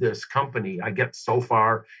grow this company. I get so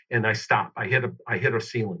far and I stop. I hit a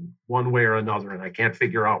ceiling one way or another, and I can't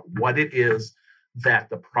figure out what it is that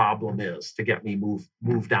the problem is to get me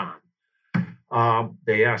moved on.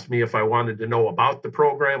 They asked me if I wanted to know about the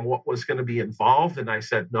program, what was going to be involved. And I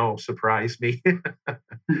said, no, surprise me.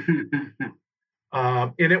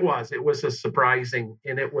 And it was a surprising,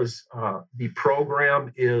 and it was, the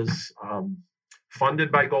program is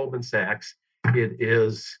funded by Goldman Sachs. It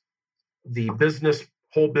is the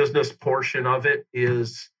whole business portion of it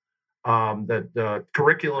is that the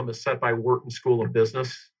curriculum is set by Wharton School of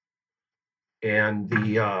Business. And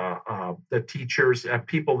the teachers,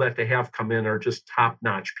 people that they have come in are just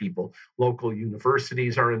top-notch people. Local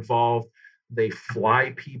universities are involved. They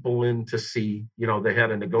fly people in to see, they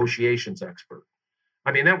had a negotiations expert.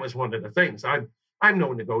 I mean, that was one of the things. I'm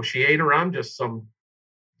no negotiator. I'm just some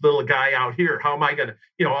little guy out here. How am I going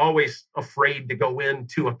to, always afraid to go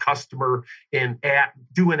into a customer and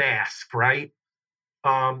do an ask, right?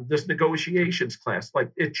 This negotiations class,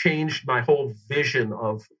 like, it changed my whole vision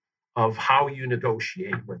of how you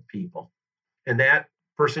negotiate with people. And that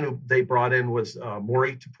person who they brought in was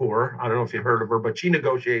Maury Tapur. I don't know if you've heard of her, but she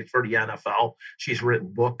negotiates for the NFL. She's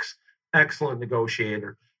written books, excellent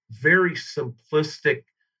negotiator, very simplistic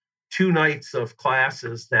 2 nights of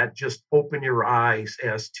classes that just open your eyes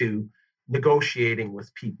as to negotiating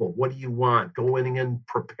with people. What do you want? Going in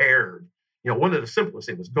prepared. One of the simplest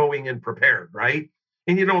things is going in prepared, right?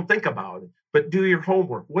 And you don't think about it, but do your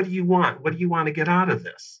homework. What do you want? What do you want to get out of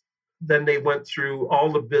this? Then they went through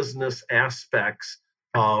all the business aspects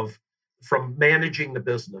from managing the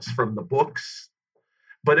business, from the books,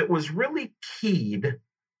 but it was really keyed,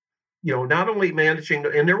 not only managing,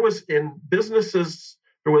 and there was businesses,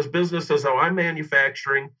 I'm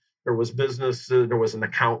manufacturing, there was an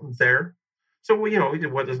accountant there. So,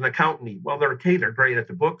 what does an accountant need? Well, they're great at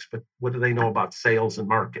the books, but what do they know about sales and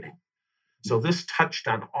marketing? So this touched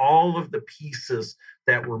on all of the pieces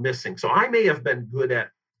that were missing. So I may have been good at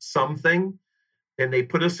something, and they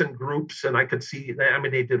put us in groups, and I could see that. I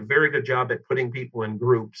mean, they did a very good job at putting people in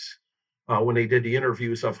groups when they did the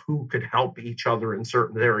interviews of who could help each other in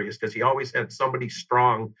certain areas, because you always had somebody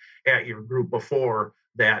strong at your group before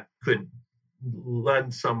that could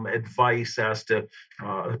lend some advice as to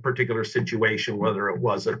a particular situation, whether it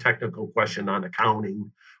was a technical question on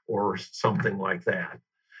accounting or something like that.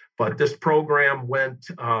 But this program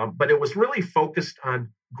but it was really focused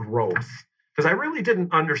on growth, because I really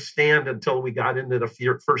didn't understand until we got into the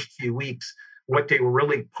first few weeks what they were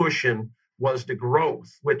really pushing was the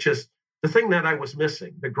growth, which is the thing that I was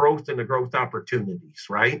missing, the growth and the growth opportunities,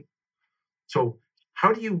 right? So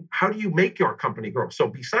how do you make your company grow? So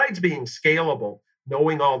besides being scalable,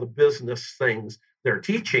 knowing all the business things they're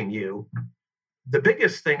teaching you, the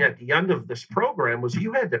biggest thing at the end of this program was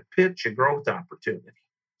you had to pitch a growth opportunity.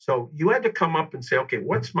 So you had to come up and say, okay,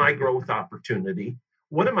 what's my growth opportunity?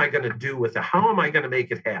 What am I going to do with it? How am I going to make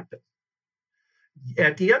it happen?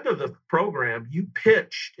 At the end of the program, you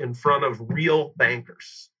pitched in front of real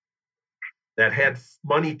bankers that had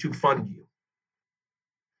money to fund you.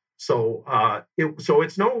 So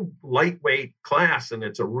it's no lightweight class, and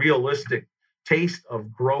it's a realistic taste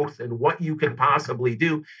of growth and what you can possibly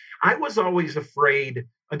do. I was always afraid,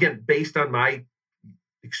 again, based on my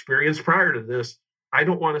experience prior to this, I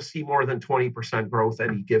don't want to see more than 20% growth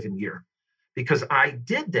any given year, because I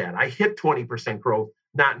did that. I hit 20% growth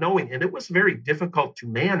not knowing, and it was very difficult to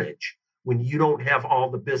manage when you don't have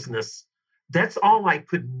all the business. That's all I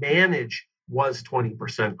could manage was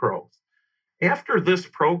 20% growth. After this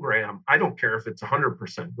program, I don't care if it's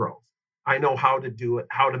 100% growth. I know how to do it,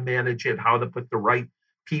 how to manage it, how to put the right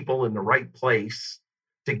people in the right place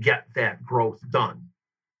to get that growth done.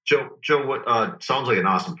 Joe, what sounds like an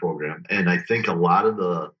awesome program, and I think a lot of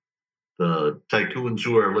the tycoons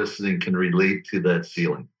who are listening can relate to that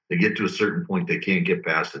ceiling. They get to a certain point, they can't get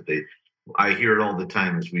past it. I hear it all the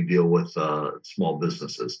time as we deal with small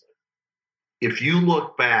businesses. If you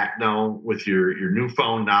look back now with your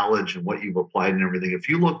newfound knowledge and what you've applied and everything, if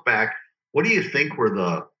you look back, what do you think were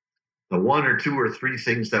the one or two or three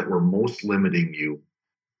things that were most limiting you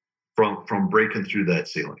from breaking through that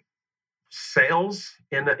ceiling? Sales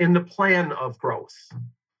in the plan of growth.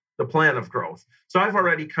 The plan of growth. So I've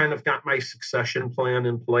already kind of got my succession plan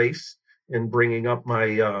in place and bringing up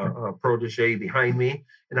my protege behind me.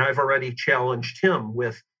 And I've already challenged him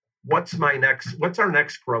with what's our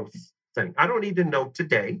next growth thing. I don't need to know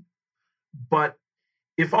today, but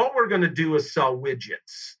if all we're going to do is sell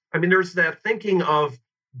widgets, I mean, there's that thinking of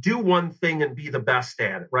do one thing and be the best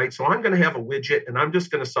at it, right? So I'm going to have a widget and I'm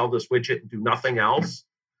just going to sell this widget and do nothing else.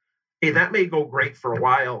 Hey, that may go great for a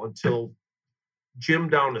while until Jim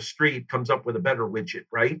down the street comes up with a better widget,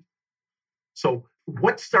 right? So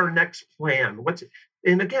what's our next plan?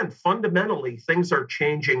 And again, fundamentally, things are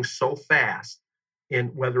changing so fast in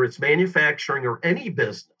whether it's manufacturing or any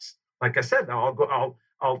business. Like I said, I'll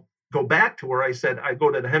go back to where I said I go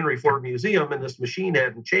to the Henry Ford Museum and this machine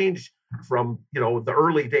hadn't changed from the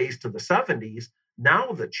early days to the 70s.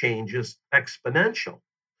 Now the change is exponential.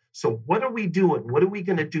 So what are we doing? What are we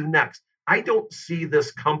going to do next? I don't see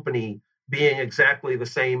this company being exactly the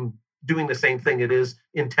same, doing the same thing it is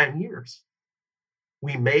in 10 years.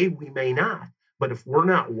 We may not. But if we're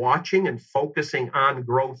not watching and focusing on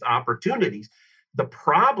growth opportunities, the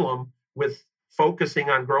problem with focusing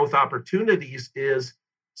on growth opportunities is,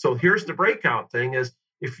 so here's the breakout thing, is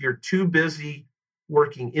if you're too busy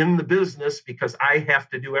working in the business because I have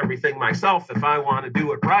to do everything myself if I want to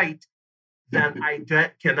do it right, then I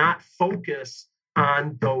cannot focus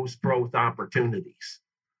on those growth opportunities.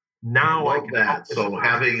 Now I can that. So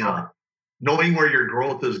having knowing where your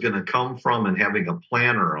growth is going to come from and having a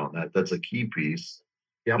planner on that's a key piece.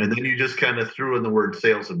 Yep. And then you just kind of threw in the word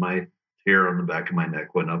sales, and my hair on the back of my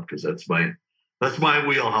neck went up because that's my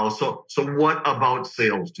wheelhouse. So what about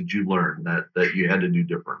sales did you learn that you had to do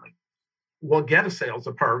differently? Well, get a sales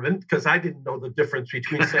department, because I didn't know the difference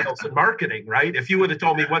between sales and marketing, right? If you would have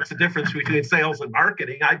told me what's the difference between sales and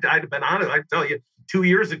marketing, I'd have been honest. I'd tell you 2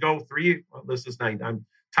 years ago, this is 9,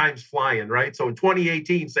 time's flying, right? So in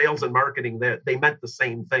 2018, sales and marketing, they meant the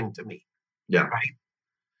same thing to me. Yeah. Right.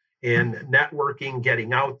 And networking,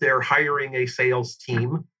 getting out there, hiring a sales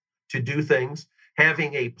team to do things,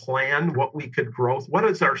 having a plan, what we could grow, what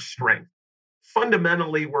is our strength?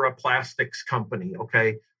 Fundamentally, we're a plastics company,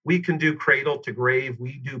 okay? We can do cradle to grave.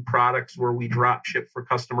 We do products where we drop ship for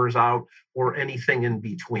customers out or anything in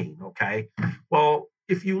between, okay? Well,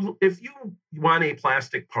 if you want a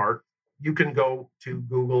plastic part, you can go to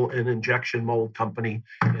Google an injection mold company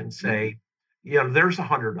and say, there's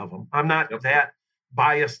 100 of them. I'm not that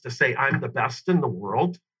biased to say I'm the best in the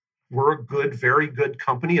world. We're a good, very good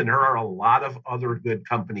company, and there are a lot of other good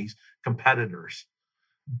competitors.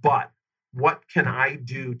 But what can I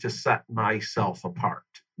do to set myself apart?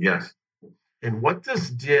 Yes. And what this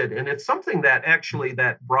did, and it's something that actually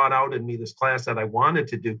that brought out in me this class that I wanted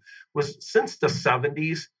to do, was since the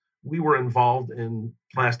 70s, we were involved in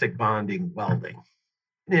plastic bonding welding.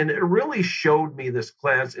 And it really showed me this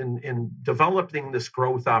class in developing this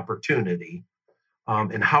growth opportunity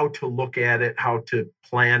and how to look at it, how to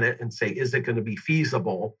plan it and say, is it going to be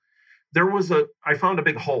feasible? I found a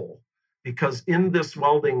big hole, because in this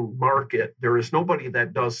welding market, there is nobody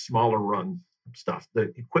that does smaller run stuff.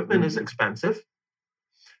 The equipment is expensive.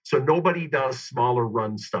 So nobody does smaller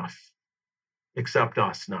run stuff except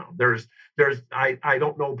us now. I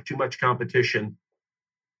don't know too much competition.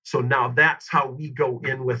 So now that's how we go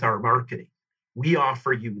in with our marketing. We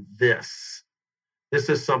offer you this. This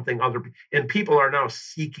is something and people are now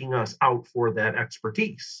seeking us out for that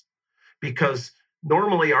expertise, because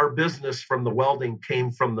normally our business from the welding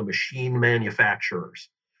came from the machine manufacturers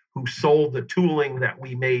who sold the tooling that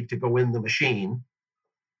we made to go in the machine,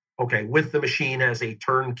 okay, with the machine as a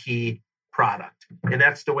turnkey product. And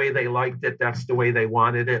that's the way they liked it. That's the way they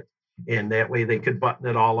wanted it. And that way they could button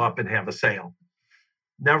it all up and have a sale.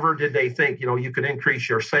 Never did they think, you could increase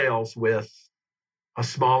your sales with a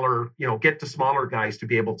smaller, get the smaller guys to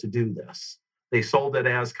be able to do this. They sold it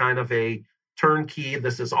as kind of a turnkey.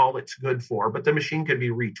 This is all it's good for, but the machine can be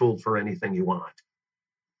retooled for anything you want.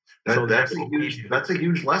 That's a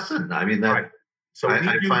huge lesson. I mean, right. So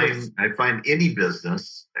I find any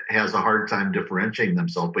business has a hard time differentiating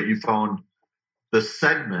themselves, but you found the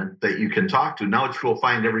segment that you can talk to. Now it's go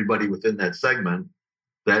find everybody within that segment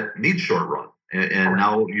that needs short run. And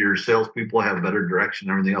now your salespeople have better direction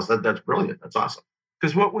and everything else. That's brilliant. That's awesome.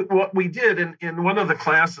 Because what we did in one of the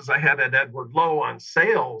classes I had at Edward Lowe on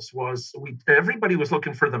sales was everybody was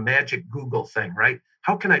looking for the magic Google thing, right?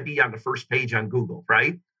 How can I be on the first page on Google,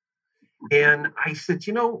 right? And I said,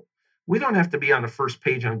 we don't have to be on the first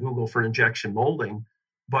page on Google for injection molding,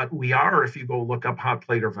 but we are if you go look up hot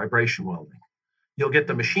plate or vibration welding. You'll get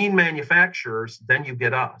the machine manufacturers, then you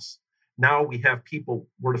get us. Now we have people,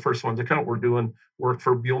 we're the first ones to come. We're doing work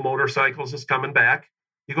for Buell Motorcycles is coming back.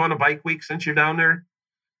 You go on a bike week since you're down there,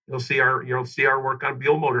 you'll see our work on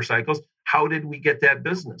Buell Motorcycles. How did we get that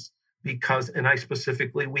business? Because, and I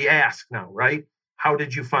specifically, we ask now, right? How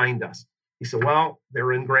did you find us? He said, well,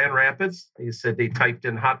 they're in Grand Rapids. He said they typed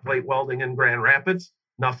in hot plate welding in Grand Rapids.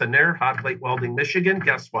 Nothing there. Hot plate welding, Michigan.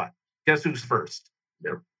 Guess what? Guess who's first?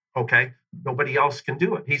 Yep. Okay. Nobody else can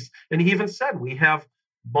do it. And he even said, we have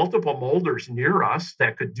multiple molders near us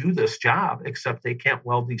that could do this job, except they can't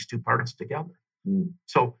weld these two parts together.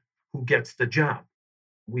 So who gets the job?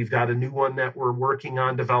 We've got a new one that we're working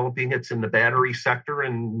on developing. It's in the battery sector,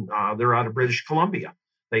 and they're out of British Columbia.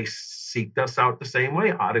 They seeked us out the same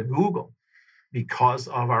way, out of Google, because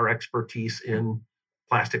of our expertise in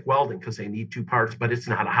plastic welding, because they need two parts, but it's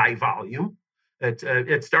not a high volume.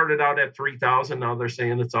 It started out at 3,000. Now they're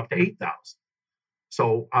saying it's up to 8,000.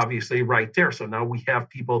 So obviously right there. So now we've got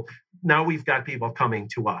people coming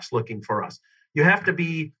to us, looking for us. You have to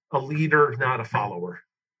be a leader, not a follower.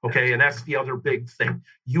 Okay. And that's the other big thing.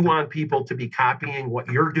 You want people to be copying what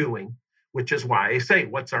you're doing, which is why I say,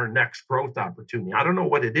 what's our next growth opportunity? I don't know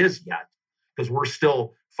what it is yet, because we're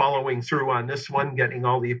still following through on this one, getting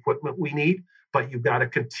all the equipment we need. But you've got to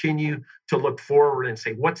continue to look forward and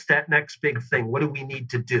say, what's that next big thing? What do we need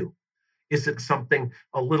to do? Is it something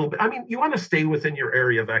a little bit? I mean, you want to stay within your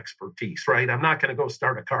area of expertise, right? I'm not going to go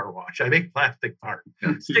start a car wash. I make plastic parts.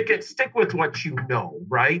 Stick with what you know,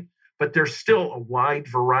 right? But there's still a wide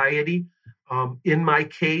variety. In my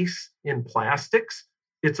case, in plastics,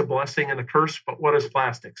 it's a blessing and a curse. But what is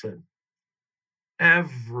plastics in?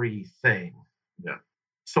 Everything. Yeah.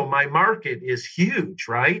 So my market is huge,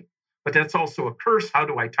 right? But that's also a curse. How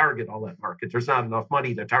do I target all that market? There's not enough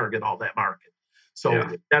money to target all that market.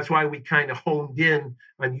 So that's why we kind of honed in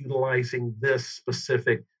on utilizing this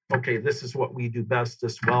specific, okay, this is what we do best,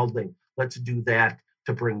 this welding. Let's do that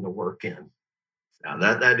to bring the work in. Now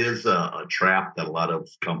that is a trap that a lot of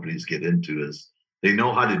companies get into, is they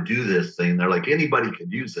know how to do this thing. They're like, anybody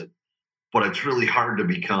could use it, but it's really hard to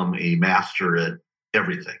become a master at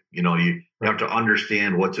everything. You have to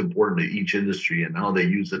understand what's important to each industry and how they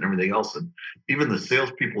use it and everything else. And even the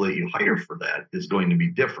salespeople that you hire for that is going to be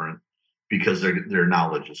different, because their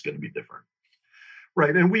knowledge is going to be different.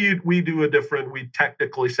 Right. And we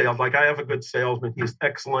technically sales. Like, I have a good salesman. He's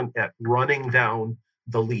excellent at running down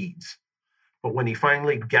the leads. But when he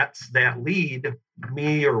finally gets that lead,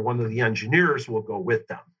 me or one of the engineers will go with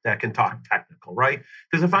them that can talk technical, right?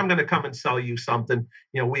 Because if I'm going to come and sell you something,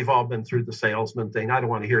 we've all been through the salesman thing. I don't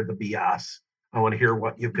want to hear the BS. I want to hear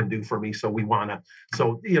what you can do for me. Again,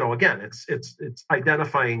 it's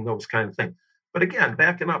identifying those kind of things. But again,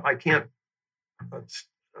 backing up, I can't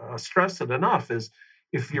stress it enough, is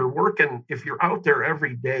if you're out there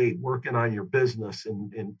every day working on your business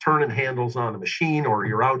and turning handles on a machine, or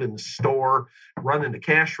you're out in the store running the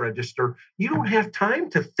cash register, you don't have time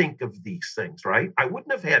to think of these things, right? I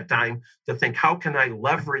wouldn't have had time to think, how can I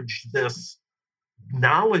leverage this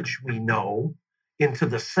knowledge we know into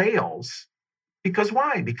the sales? Because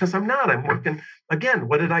why? Because I'm working. Again,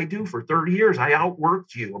 what did I do for 30 years? I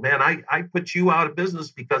outworked you. Man, I put you out of business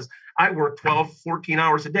because I worked 12, 14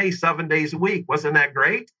 hours a day, 7 days a week. Wasn't that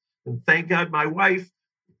great? And thank God my wife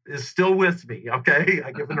is still with me, okay?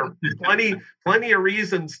 I've given her plenty of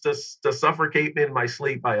reasons to suffocate me in my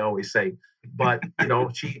sleep, I always say. But,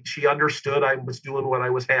 she understood I was doing what I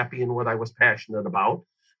was happy and what I was passionate about.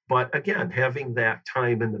 But again, having that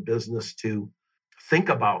time in the business to think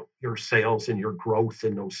about your sales and your growth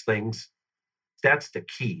in those things. That's the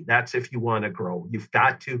key. That's if you want to grow. You've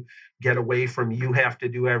got to get away from you have to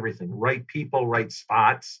do everything. Right people, right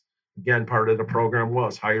spots. Again, part of the program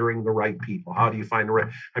was hiring the right people. How do you find the right?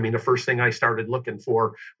 I mean, the first thing I started looking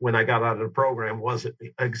for when I got out of the program was an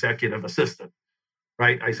executive assistant,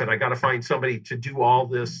 right? I said, I got to find somebody to do all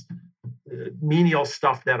this menial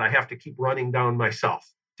stuff that I have to keep running down myself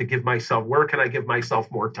to give myself, where can I give myself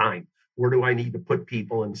more time? Where do I need to put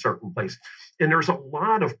people in certain places? And there's a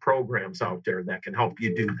lot of programs out there that can help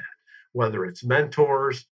you do that, whether it's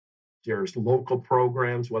mentors, there's local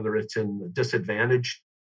programs, whether it's in disadvantaged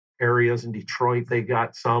areas in Detroit, they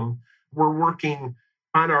got some. We're working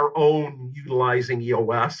on our own utilizing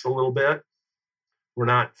EOS a little bit. We're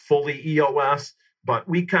not fully EOS, but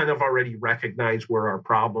we kind of already recognize where our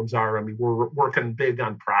problems are. I mean, we're working big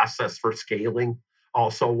on process for scaling.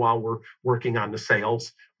 Also, while we're working on the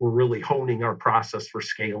sales, we're really honing our process for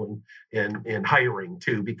scaling and hiring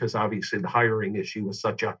too, because obviously the hiring issue is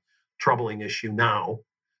such a troubling issue now.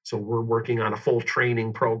 So we're working on a full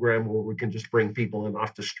training program where we can just bring people in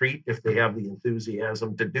off the street. If they have the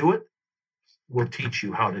enthusiasm to do it, we'll teach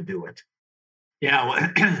you how to do it. Yeah, well,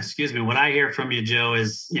 excuse me. What I hear from you, Joe,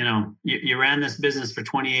 is, you ran this business for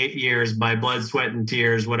 28 years by blood, sweat, and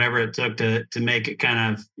tears, whatever it took to make it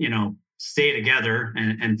kind of, stay together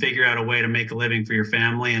and figure out a way to make a living for your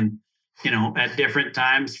family. And, at different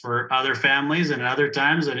times for other families, and at other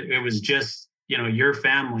times it was just, your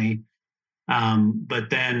family. But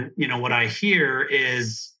then, what I hear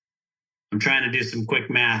is, I'm trying to do some quick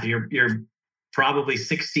math. You're probably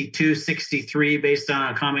 62, 63 based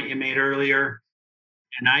on a comment you made earlier.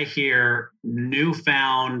 And I hear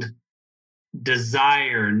newfound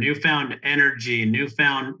desire, newfound energy,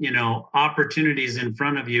 newfound, opportunities in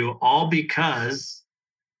front of you, all because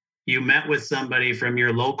you met with somebody from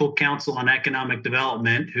your local council on economic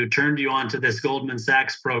development who turned you on to this Goldman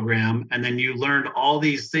Sachs program. And then you learned all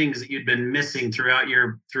these things that you'd been missing throughout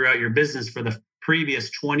your business for the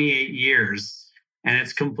previous 28 years. And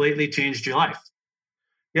it's completely changed your life.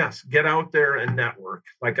 Yes, get out there and network.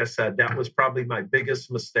 Like I said, that was probably my biggest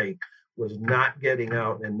mistake, was not getting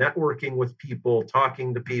out and networking with people,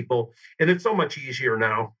 talking to people. And it's so much easier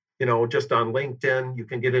now, just on LinkedIn, you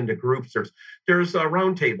can get into groups. There's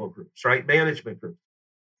roundtable groups, right? Management groups.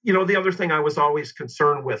 The other thing I was always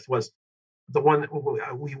concerned with was the one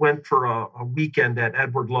we went for a weekend at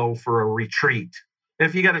Edward Lowe for a retreat. And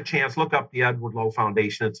if you got a chance, look up the Edward Lowe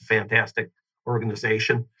Foundation. It's a fantastic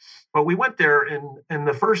organization. But we went there, and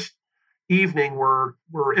the first evening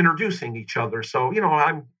we're introducing each other. So,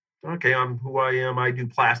 I'm who I am. I do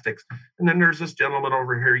plastics. And then there's this gentleman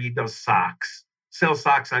over here. He does socks, sells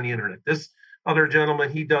socks on the internet. This other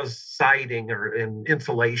gentleman, he does siding and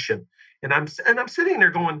insulation. And I'm sitting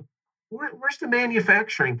there going, where's the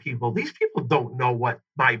manufacturing people? These people don't know what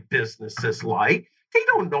my business is like. They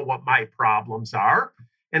don't know what my problems are.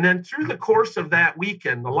 And then through the course of that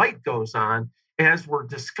weekend, the light goes on as we're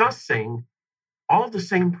discussing all the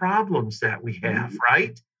same problems that we have,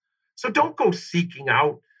 right? So don't go seeking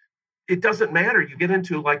out. It doesn't matter. You get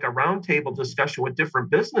into like a roundtable discussion with different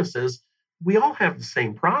businesses. We all have the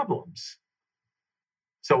same problems.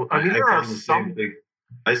 So, there are some.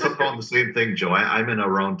 I found the same thing, Joe. I'm in a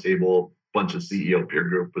roundtable bunch of CEO peer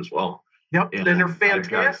group as well. Yep, and they're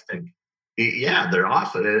fantastic. They're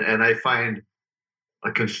awesome. And I find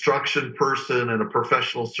a construction person and a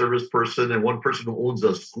professional service person and one person who owns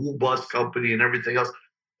a school bus company and everything else.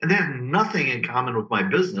 And they have nothing in common with my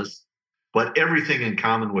business, but everything in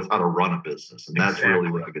common with how to run a business. And that's really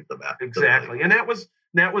where I get the map. Exactly. And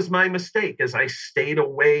that was my mistake, is I stayed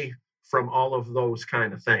away from all of those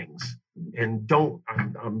kind of things. And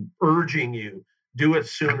I'm urging you, do it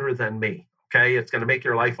sooner than me. Okay. It's going to make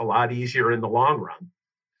your life a lot easier in the long run.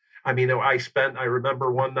 I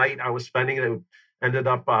remember one night I was spending it, ended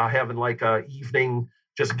up having like a evening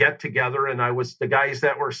just get together. And I was the guys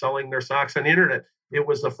that were selling their socks on the internet. It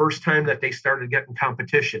was the first time that they started getting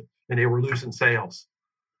competition and they were losing sales.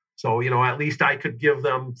 So, at least I could give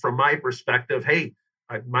them, from my perspective, hey,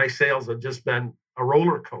 my sales have just been a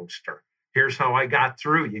roller coaster. Here's how I got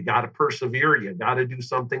through. You got to persevere. You got to do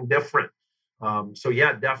something different.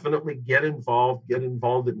 Definitely get involved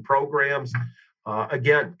in programs.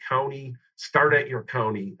 Again, start at your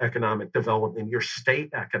county economic development, your state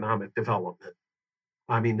economic development.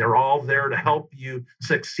 They're all there to help you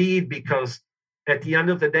succeed, because at the end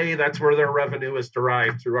of the day, that's where their revenue is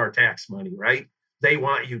derived, through our tax money, right? They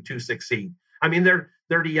want you to succeed. They're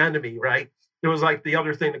the enemy, right? It was like the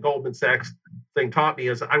other thing the Goldman Sachs thing taught me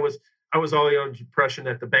is I was always under the impression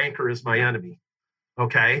that the banker is my enemy.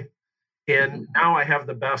 Okay. And now I have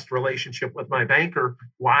the best relationship with my banker.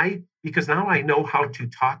 Why? Because now I know how to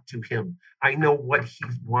talk to him. I know what he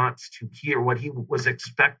wants to hear, what he was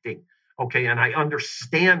expecting. Okay. And I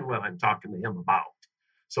understand what I'm talking to him about.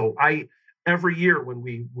 So every year when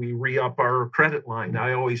we re-up our credit line,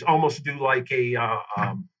 I always almost do like a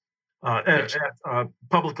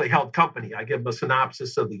publicly held company. I give them a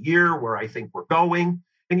synopsis of the year, where I think we're going.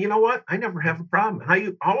 And you know what? I never have a problem.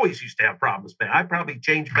 I always used to have problems, man. I probably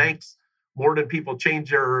change banks more than people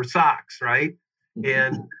change their socks, right?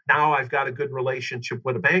 And now I've got a good relationship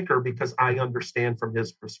with a banker because I understand from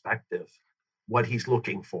his perspective what he's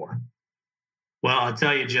looking for. Well, I'll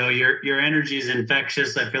tell you, Joe, your energy is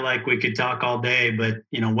infectious. I feel like we could talk all day, but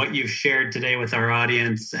what you've shared today with our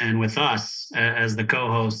audience and with us as the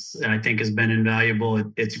co-hosts, I think has been invaluable.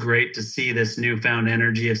 It's great to see this newfound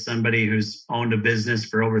energy of somebody who's owned a business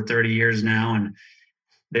for over 30 years now, and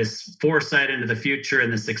this foresight into the future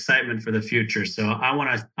and this excitement for the future. So I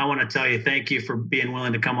want to tell you, thank you for being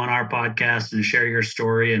willing to come on our podcast and share your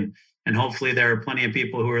story. And hopefully there are plenty of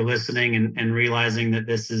people who are listening and realizing that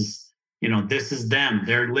this is them.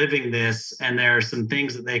 They're living this, and there are some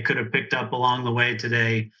things that they could have picked up along the way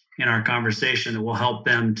today in our conversation that will help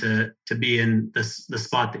them to be in the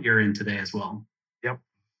spot that you're in today as well. Yep.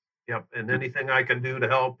 And anything I can do to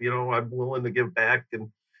help, I'm willing to give back.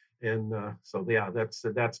 And so, yeah, that's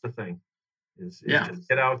the thing is just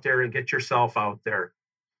get out there and get yourself out there.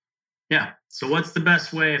 Yeah. So what's the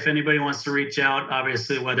best way if anybody wants to reach out?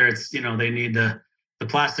 Obviously, whether it's, they need the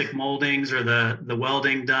plastic moldings or the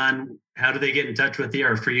welding done, how do they get in touch with you,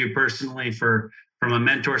 or for you personally, from a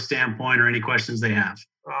mentor standpoint, or any questions they have?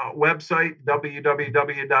 Website,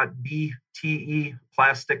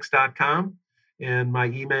 www.bteplastics.com. And my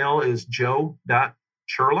email is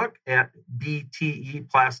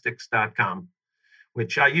joe.cherluck@bteplastics.com,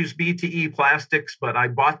 which I use BTE Plastics, but I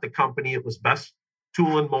bought the company. It was Best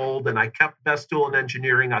Tool and Mold, and I kept Best Tool and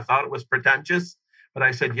Engineering. I thought it was pretentious, but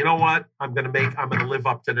I said, you know what? I'm going to live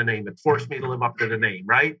up to the name. It forced me to live up to the name,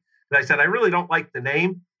 right? And I said, I really don't like the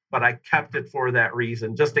name, but I kept it for that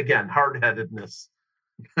reason. Just again, hard-headedness.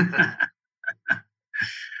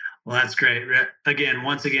 Well, that's great.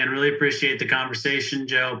 Once again, really appreciate the conversation,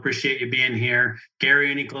 Joe. Appreciate you being here.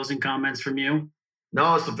 Gary, any closing comments from you?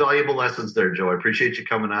 No, it's some valuable lessons there, Joe. I appreciate you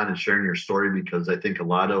coming on and sharing your story, because I think a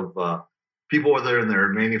lot of people, whether in their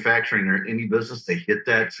manufacturing or any business, they hit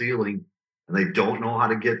that ceiling and they don't know how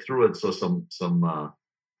to get through it. So some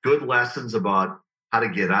good lessons about how to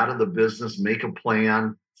get out of the business, make a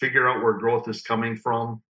plan, figure out where growth is coming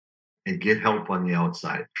from, and get help on the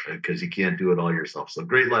outside, because you can't do it all yourself. So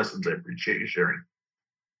great lessons. I appreciate you sharing.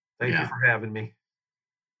 Thank you for having me.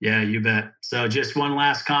 Yeah, you bet. So just one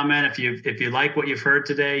last comment. If you like what you've heard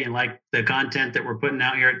today and like the content that we're putting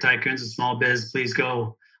out here at Tycoons of Small Biz, please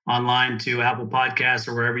go online to Apple Podcasts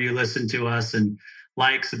or wherever you listen to us and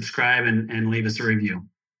like, subscribe, and leave us a review.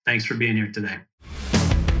 Thanks for being here today.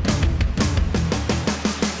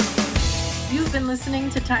 You've been listening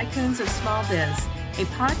to Tycoons of Small Biz, a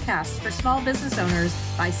podcast for small business owners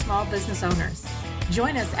by small business owners.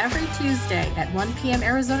 Join us every Tuesday at 1 p.m.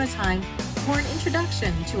 Arizona time for an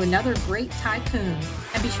introduction to another great tycoon.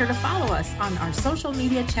 And be sure to follow us on our social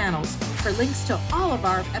media channels for links to all of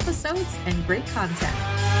our episodes and great content.